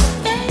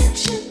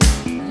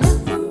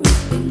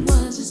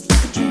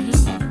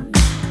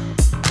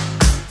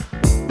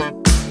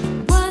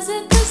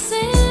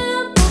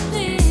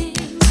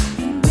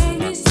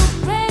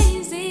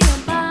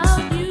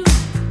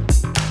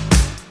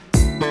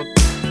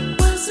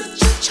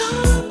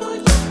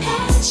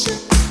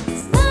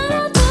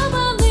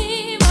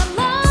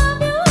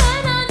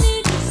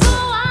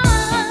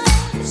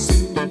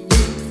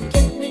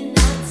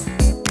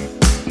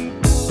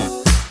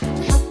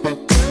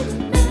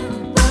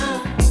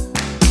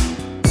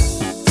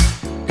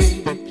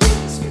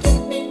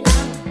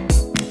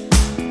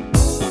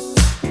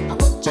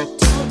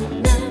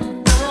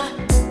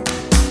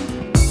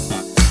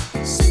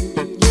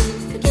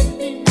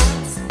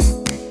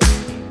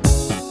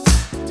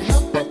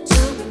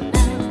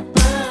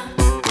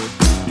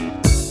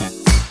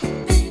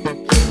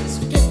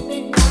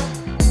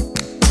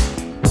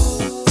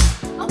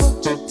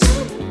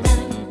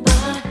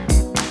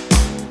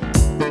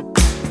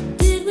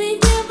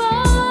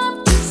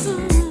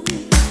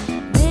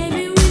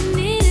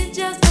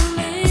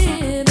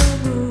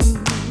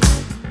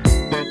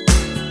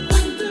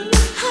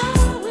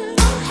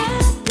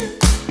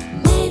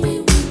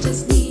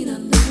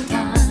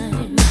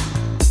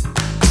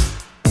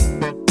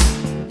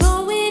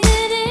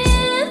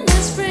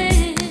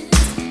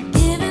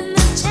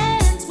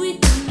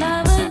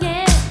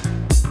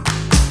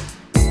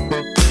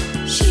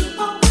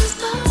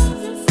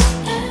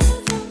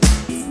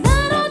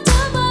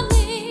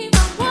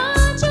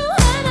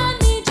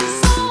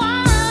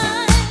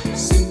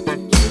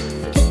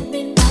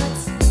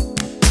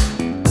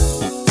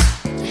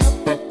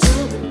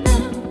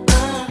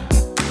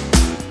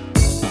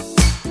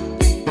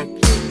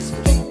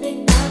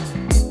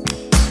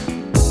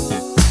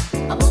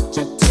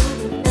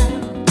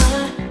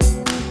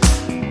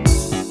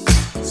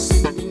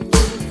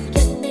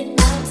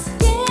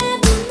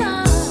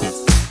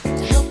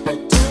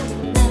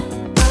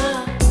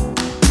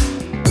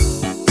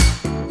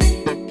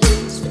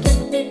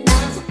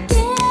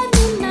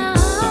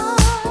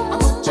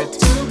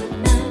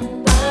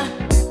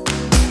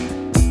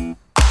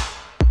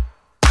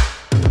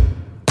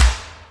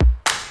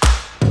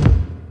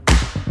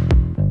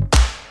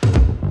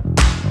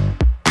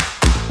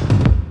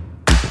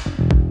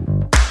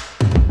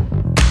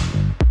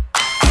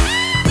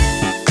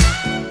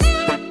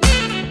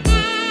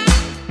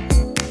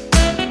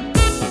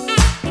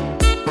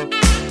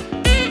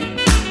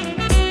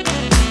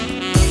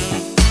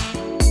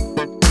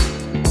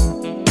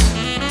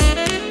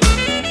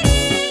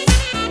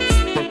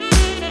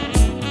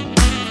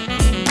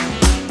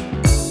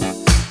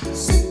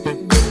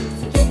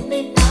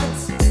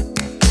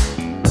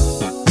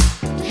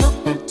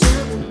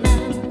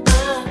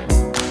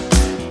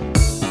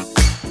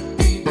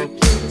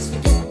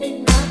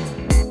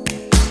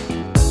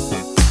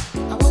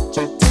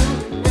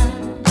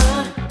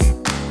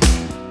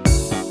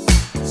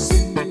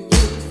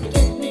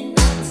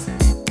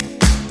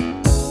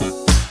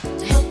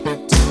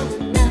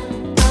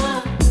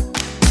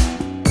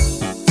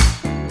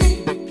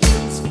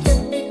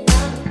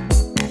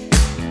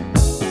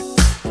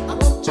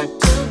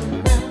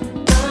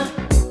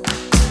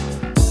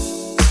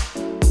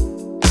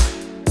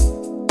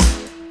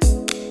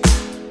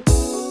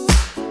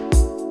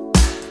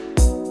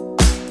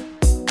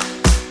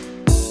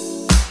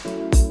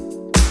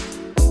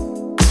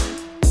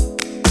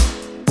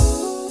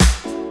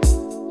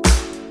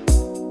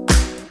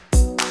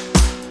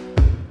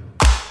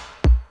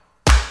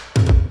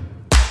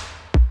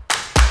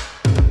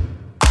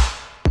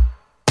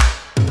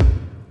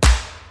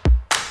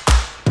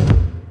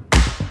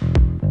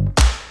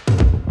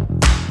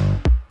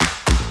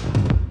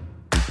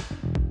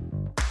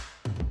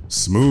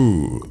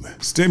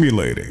Smooth,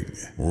 stimulating,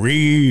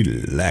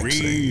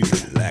 relaxing.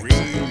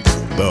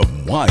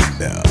 The Wind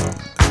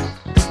Down.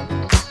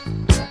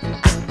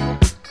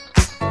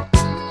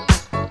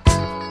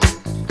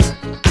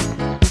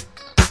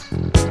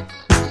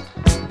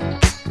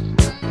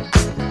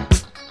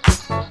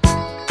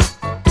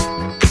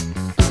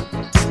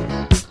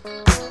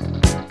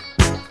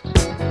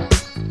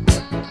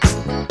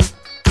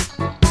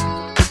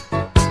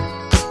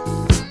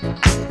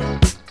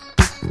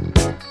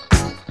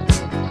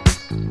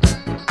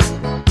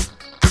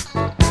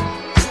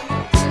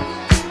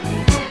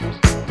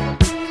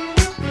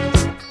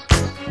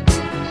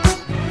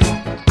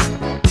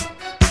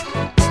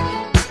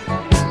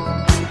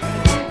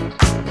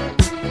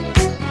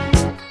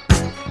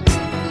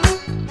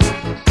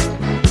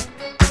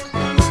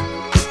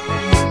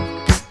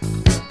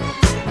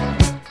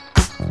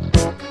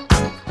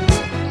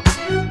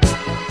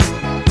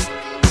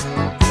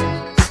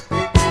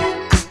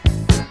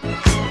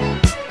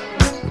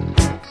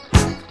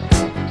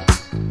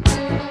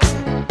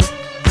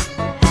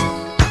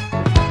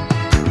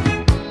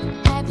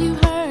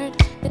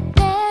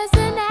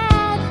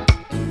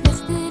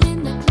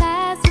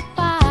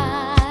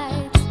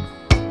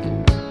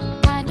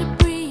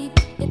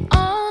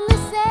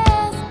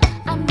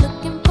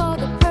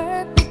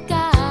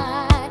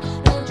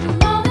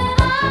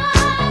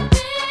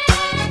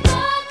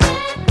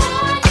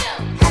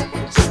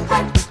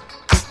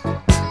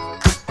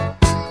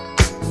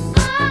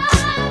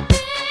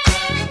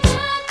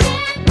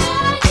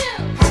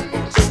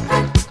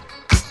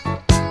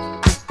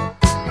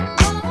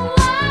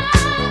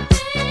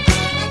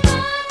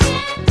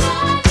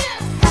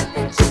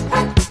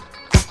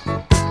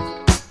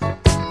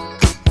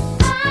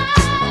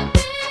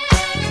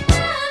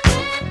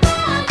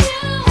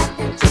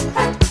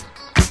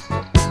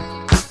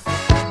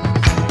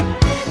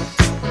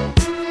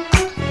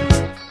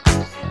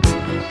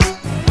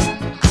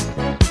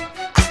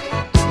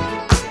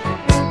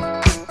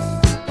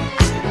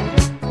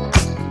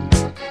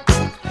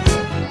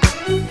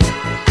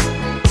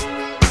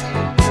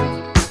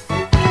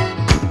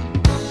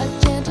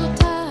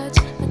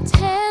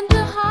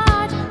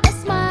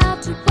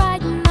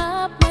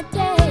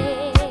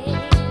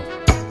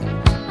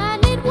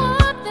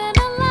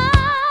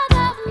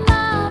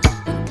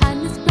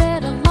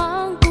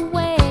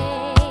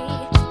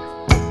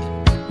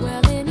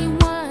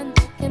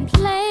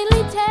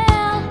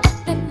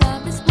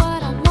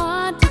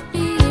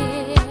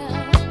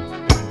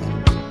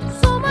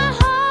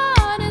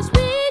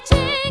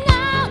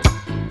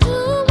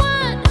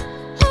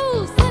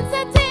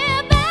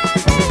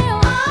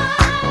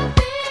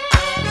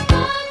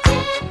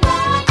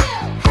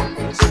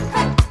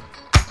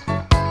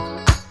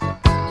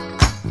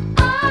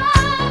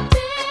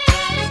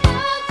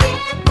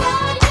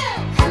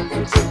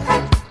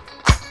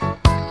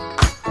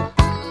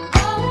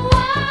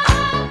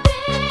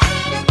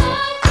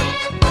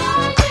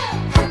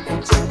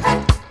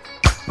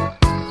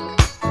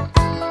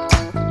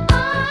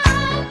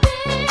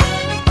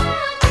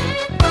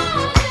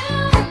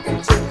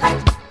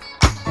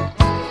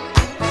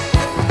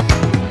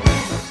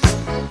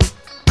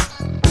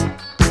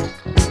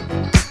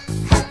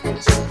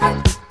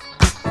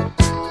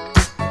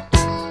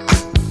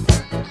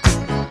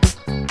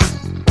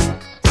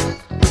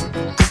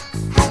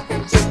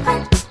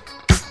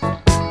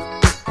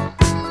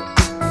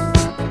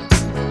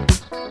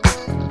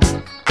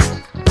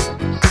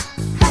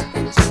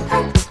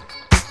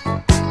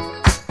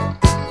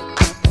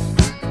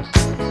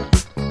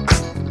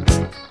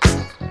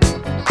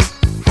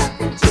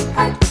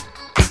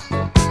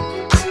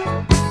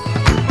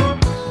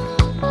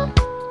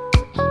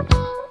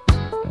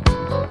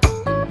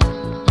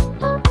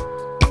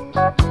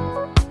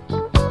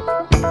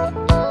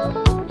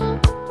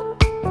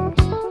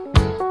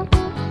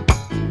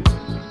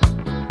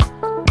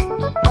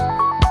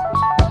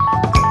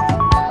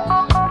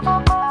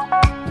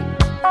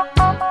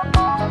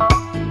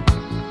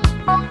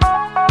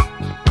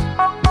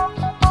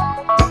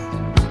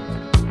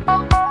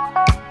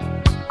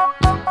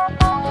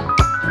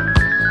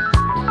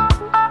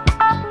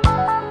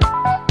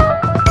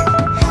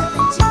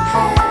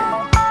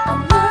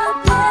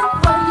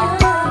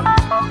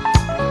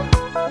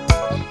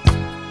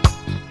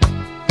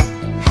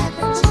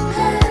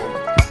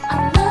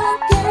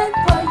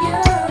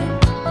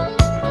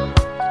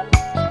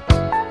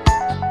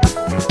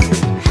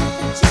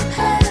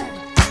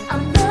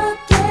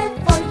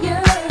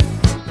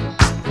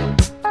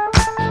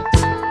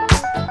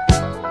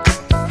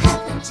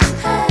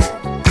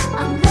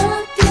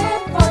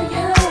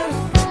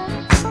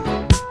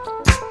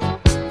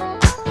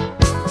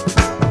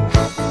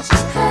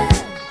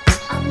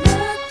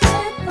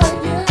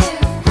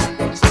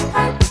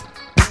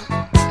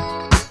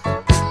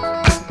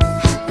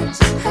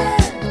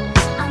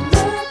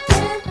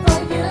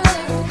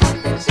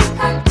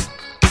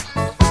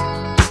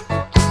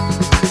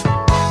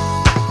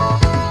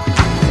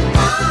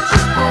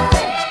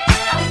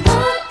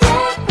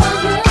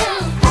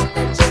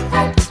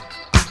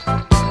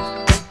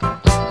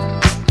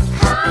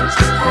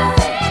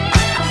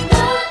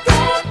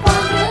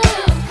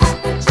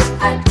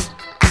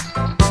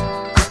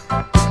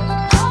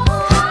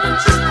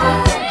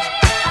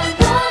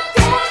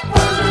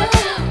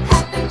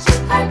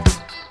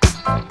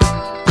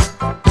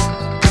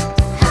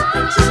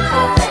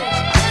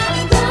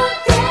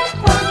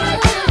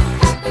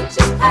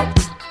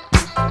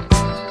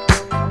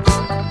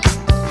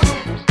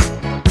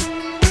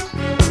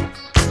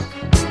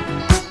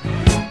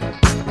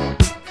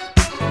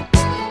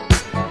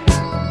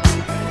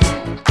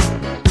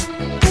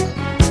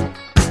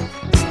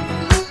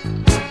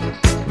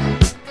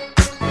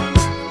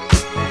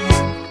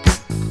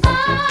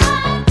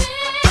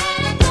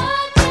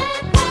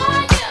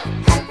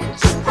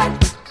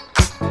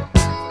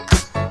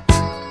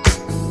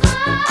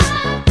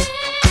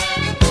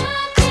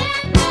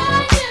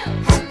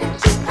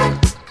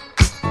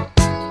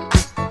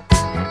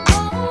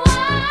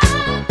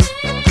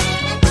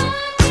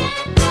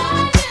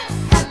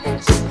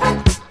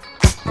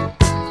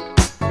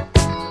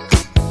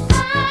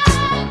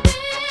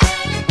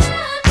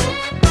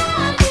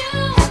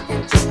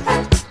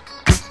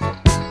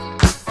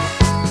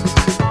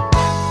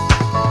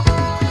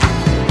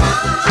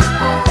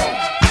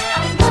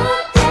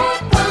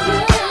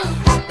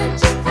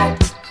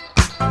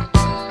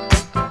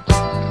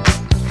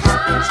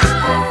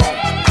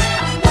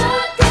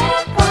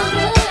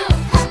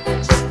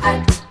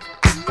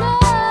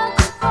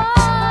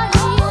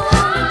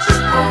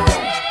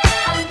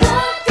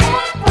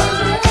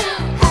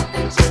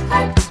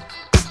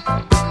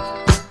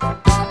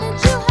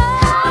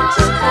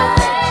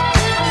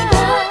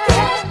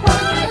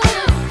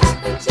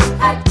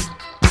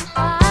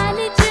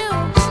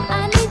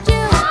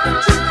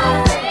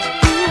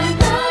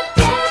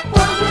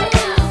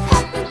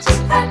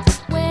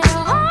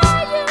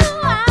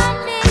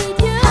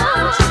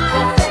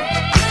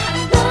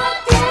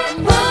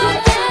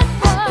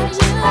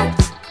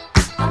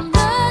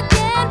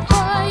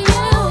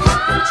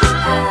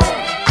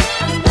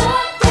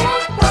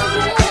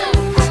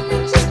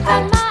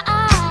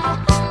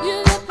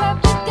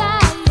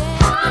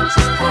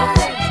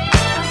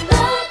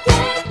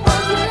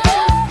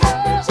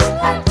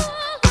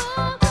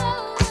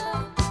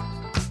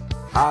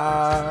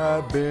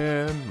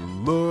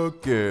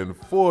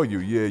 for you.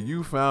 Yeah,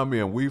 you found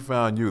me and we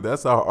found you.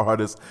 That's our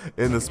artist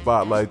in the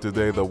spotlight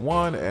today, the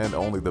one and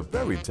only, the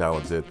very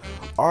talented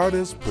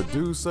artist,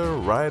 producer,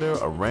 writer,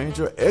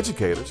 arranger,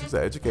 educator. She's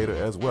an educator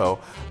as well,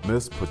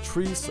 Miss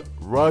Patrice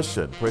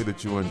Rushen. Pray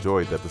that you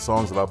enjoyed that. The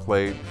songs that I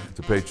played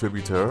to pay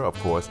tribute to her, of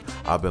course,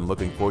 I've Been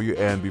Looking For You,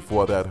 and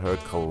before that, her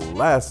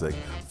classic,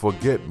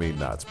 Forget Me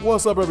Nots.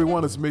 What's up,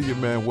 everyone? It's me, your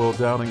man, Will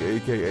Downing,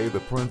 a.k.a. the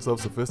Prince of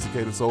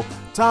Sophisticated Soul.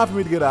 Time for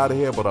me to get out of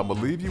here, but I'm going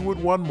to leave you with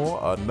one more,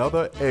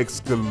 another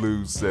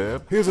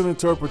exclusive. Here's an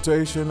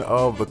interpretation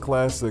of the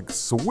classic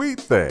Sweet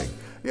Thing.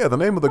 Yeah, the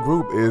name of the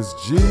group is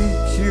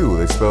GQ.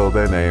 They spell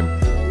their name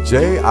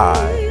J-I-Q-U-E.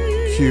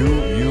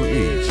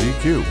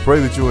 GQ. Pray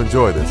that you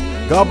enjoy this.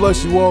 God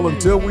bless you all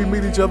until we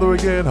meet each other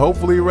again,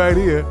 hopefully right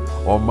here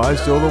on my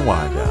show, The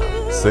Wind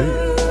Down. See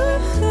ya.